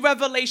give you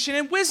revelation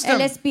and el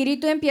wisdom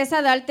Espíritu empieza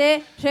a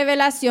darte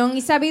revelación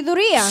y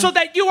sabiduría so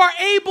that you are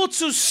able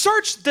to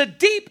search the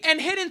deep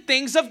and hidden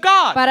things of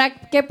God. para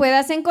que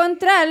puedas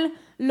encontrar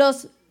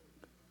los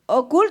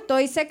ocultos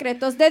y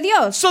secretos de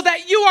Dios, So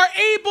that you are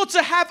able to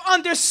have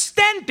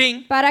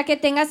understanding para que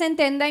tengas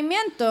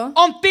entendimiento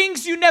on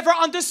things you never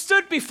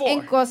understood en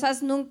before.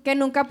 cosas que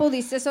nunca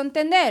pudiste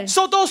entender.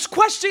 So those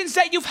questions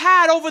that you've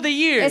had over the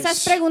years,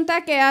 Esas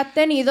preguntas que has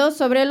tenido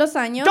sobre los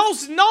años,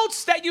 those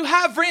notes that you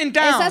have written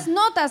esas down,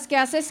 notas que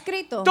has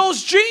escrito,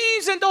 those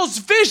dreams and those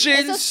esos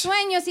visions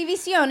sueños y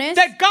visiones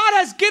that God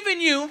has given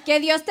you que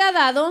Dios te ha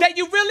dado, that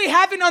you really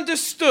haven't que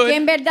understood,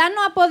 en verdad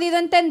no ha podido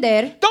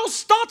entender,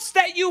 those thoughts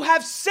that you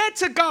have said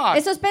to God,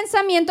 esos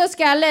pensamientos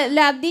que le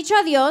has dicho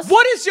a Dios,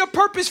 what is your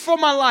purpose for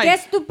my ¿qué life?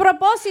 es tu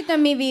propósito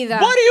en mi vida?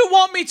 What do you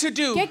want me to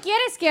do? ¿Qué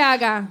quieres que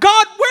haga?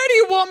 God, where do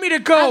you want me to ¿A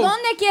go?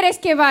 dónde quieres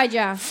que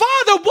vaya?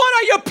 Father, what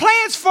are your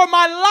plans for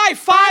my life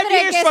 5 Padre,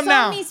 years ¿qué from son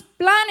now? mis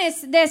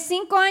planes de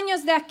 5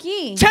 años de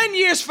aquí? 10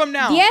 years from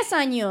now? 10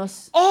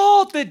 años.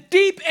 All the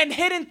deep and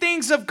hidden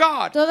things of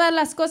God. Todas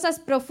las cosas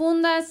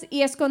profundas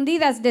y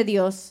escondidas de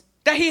Dios.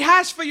 that He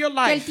has for your que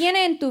Él life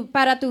tiene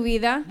para tu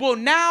vida, will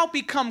now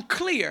become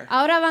clear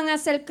ahora van a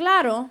ser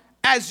claros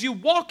as you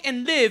walk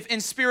and live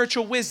in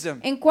spiritual wisdom.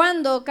 en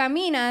cuando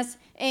caminas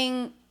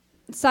en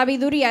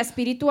sabiduría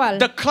espiritual.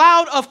 The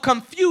cloud of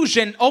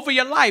confusion over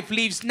your life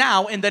leaves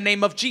now in the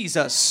name of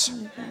Jesus.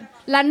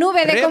 La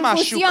nube de Rema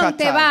confusión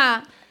te shukatai.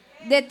 va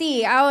de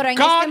ti ahora en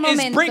este God is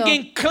momento.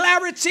 bringing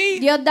clarity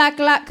Dios da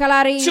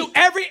claridad to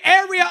every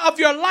area of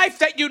your life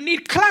that you need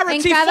en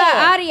clarity cada for.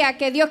 área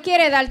que Dios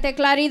quiere darte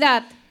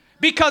claridad.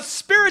 Because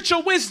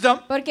spiritual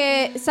wisdom,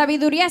 Porque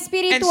sabiduría and some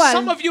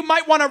espiritual, of you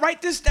might want to write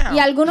this down, y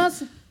a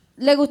algunos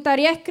le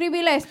gustaría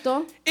escribir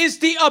esto, is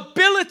the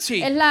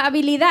ability es la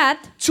habilidad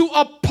to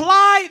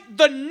apply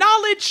the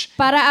knowledge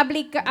para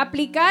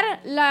aplicar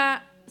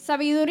la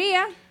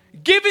sabiduría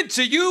given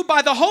to you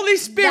by the Holy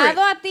Spirit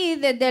dado a ti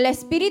desde el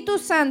Espíritu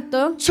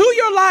Santo to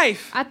your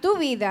life a tu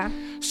vida,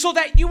 so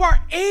that you are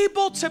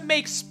able to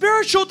make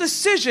spiritual para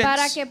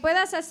decisions que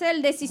puedas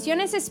hacer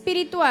decisiones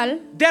espiritual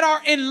that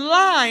are in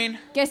line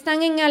que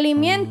están en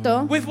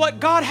alineamiento with what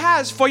God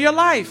has for your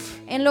life.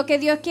 en lo que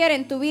Dios quiere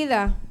en tu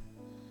vida.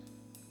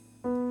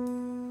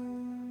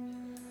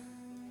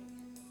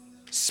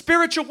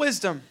 Spiritual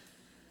wisdom.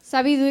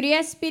 Sabiduría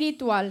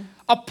espiritual.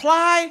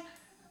 Apply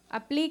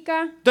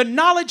Aplica the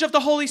knowledge of the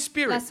Holy la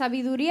Spirit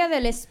sabiduría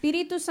del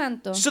Espíritu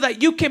Santo so that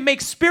you can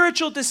make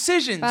spiritual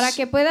decisions para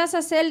que puedas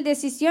hacer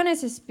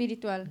decisiones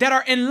espirituales that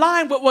are in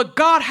line with what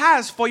God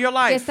has for your que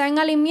life. están en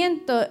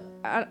alineamiento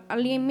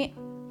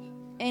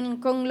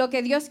con lo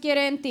que Dios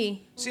quiere en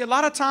ti. See, a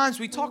lot of times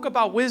we talk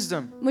about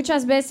wisdom,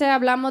 Muchas veces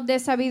hablamos de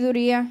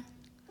sabiduría,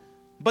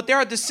 but there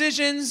are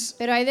decisions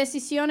pero hay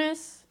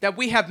decisiones that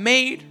we have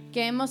made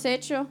que hemos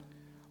hecho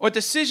or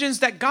decisions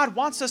that God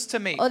wants us to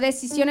make, o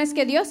decisiones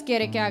que Dios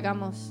quiere que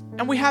hagamos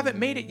and we haven't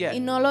made it y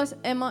yet. no los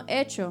hemos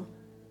hecho.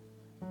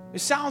 It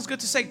sounds good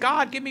to say,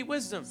 God, give me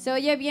wisdom, Se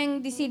oye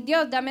bien decir,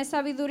 Dios, dame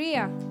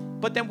sabiduría,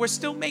 but then we're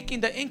still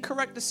making the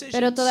incorrect decisions.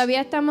 pero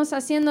todavía estamos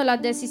haciendo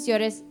las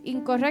decisiones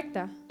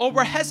incorrectas. Or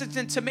we're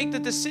hesitant to make the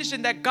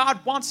decision that God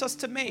wants us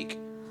to make.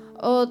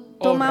 O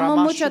tomamos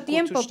mucho Ramashukutushtai.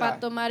 tiempo para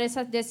tomar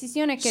esas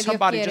decisiones que Dios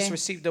Somebody quiere. just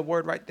received the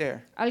word right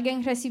there.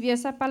 Alguien recibió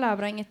esa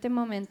palabra en este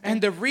momento.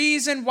 And the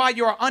reason why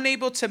you are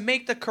unable to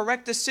make the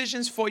correct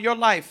decisions for your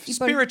life Y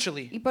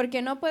spiritually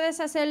porque no puedes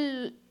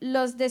hacer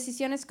las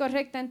decisiones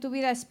correctas en tu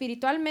vida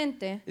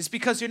espiritualmente, is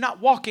because you're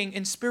not walking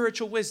in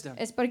spiritual wisdom.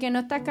 es porque no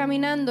estás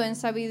caminando en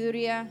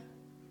sabiduría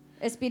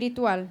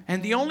espiritual.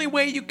 And the only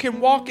way you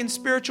can walk in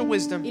spiritual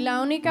wisdom Y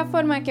la única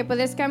forma que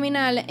puedes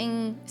caminar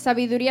en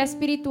sabiduría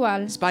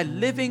espiritual is by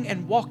living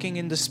and walking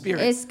in the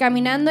Spirit. es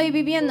caminando y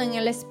viviendo en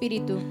el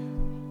Espíritu.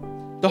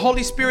 The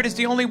Holy Spirit is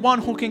the only one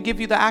who can give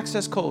you the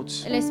access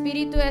codes. El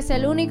Espíritu es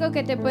el único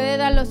que te puede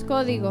dar los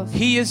códigos.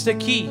 He is the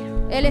key.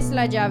 Él es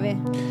la llave.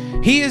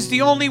 He is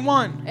the only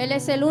one Él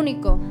es el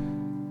único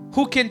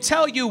who can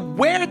tell you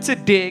where to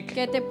dig,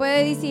 que te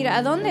puede decir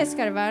a dónde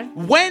escarbar,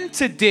 when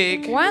to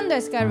dig, cuándo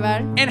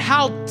escarbar and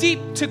how deep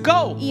to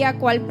go y a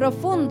cuál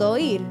profundo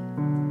ir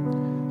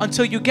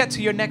until you get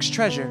to your next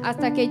treasure.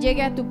 hasta que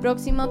llegue a tu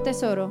próximo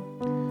tesoro.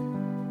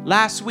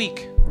 Last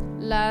week,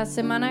 La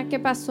semana que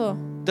pasó,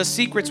 the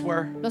secrets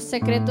were los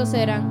secretos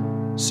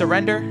eran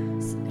surrender,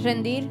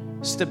 rendir,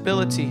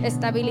 stability,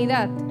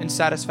 estabilidad and y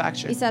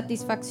satisfaction.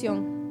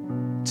 satisfacción.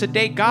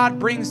 Today, God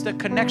brings the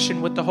connection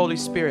with the Holy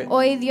Spirit.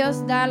 Hoy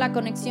Dios da la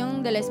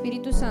conexión del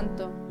Espíritu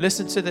Santo.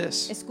 Listen to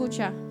this.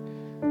 Escucha,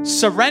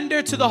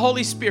 Surrender to the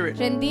Holy Spirit,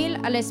 rendir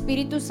al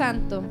Espíritu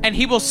Santo and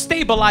He will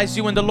stabilize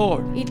you in the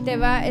Lord y te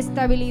va a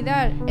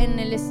estabilizar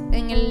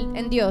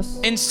en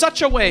Dios in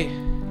such a way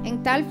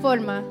en tal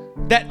forma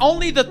that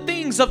only the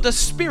things of the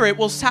Spirit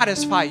will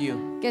satisfy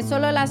you. que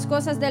solo las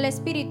cosas del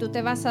Espíritu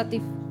te va a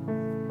satisfacer.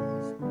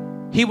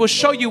 He will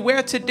show you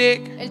where to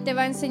dig, Él te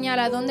va a enseñar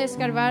a dónde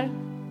escarbar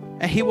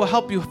and He will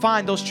help you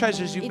find those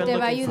treasures you've y been te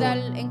va a looking ayudar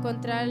for. a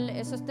encontrar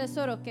esos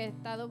tesoros que he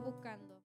estado buscando.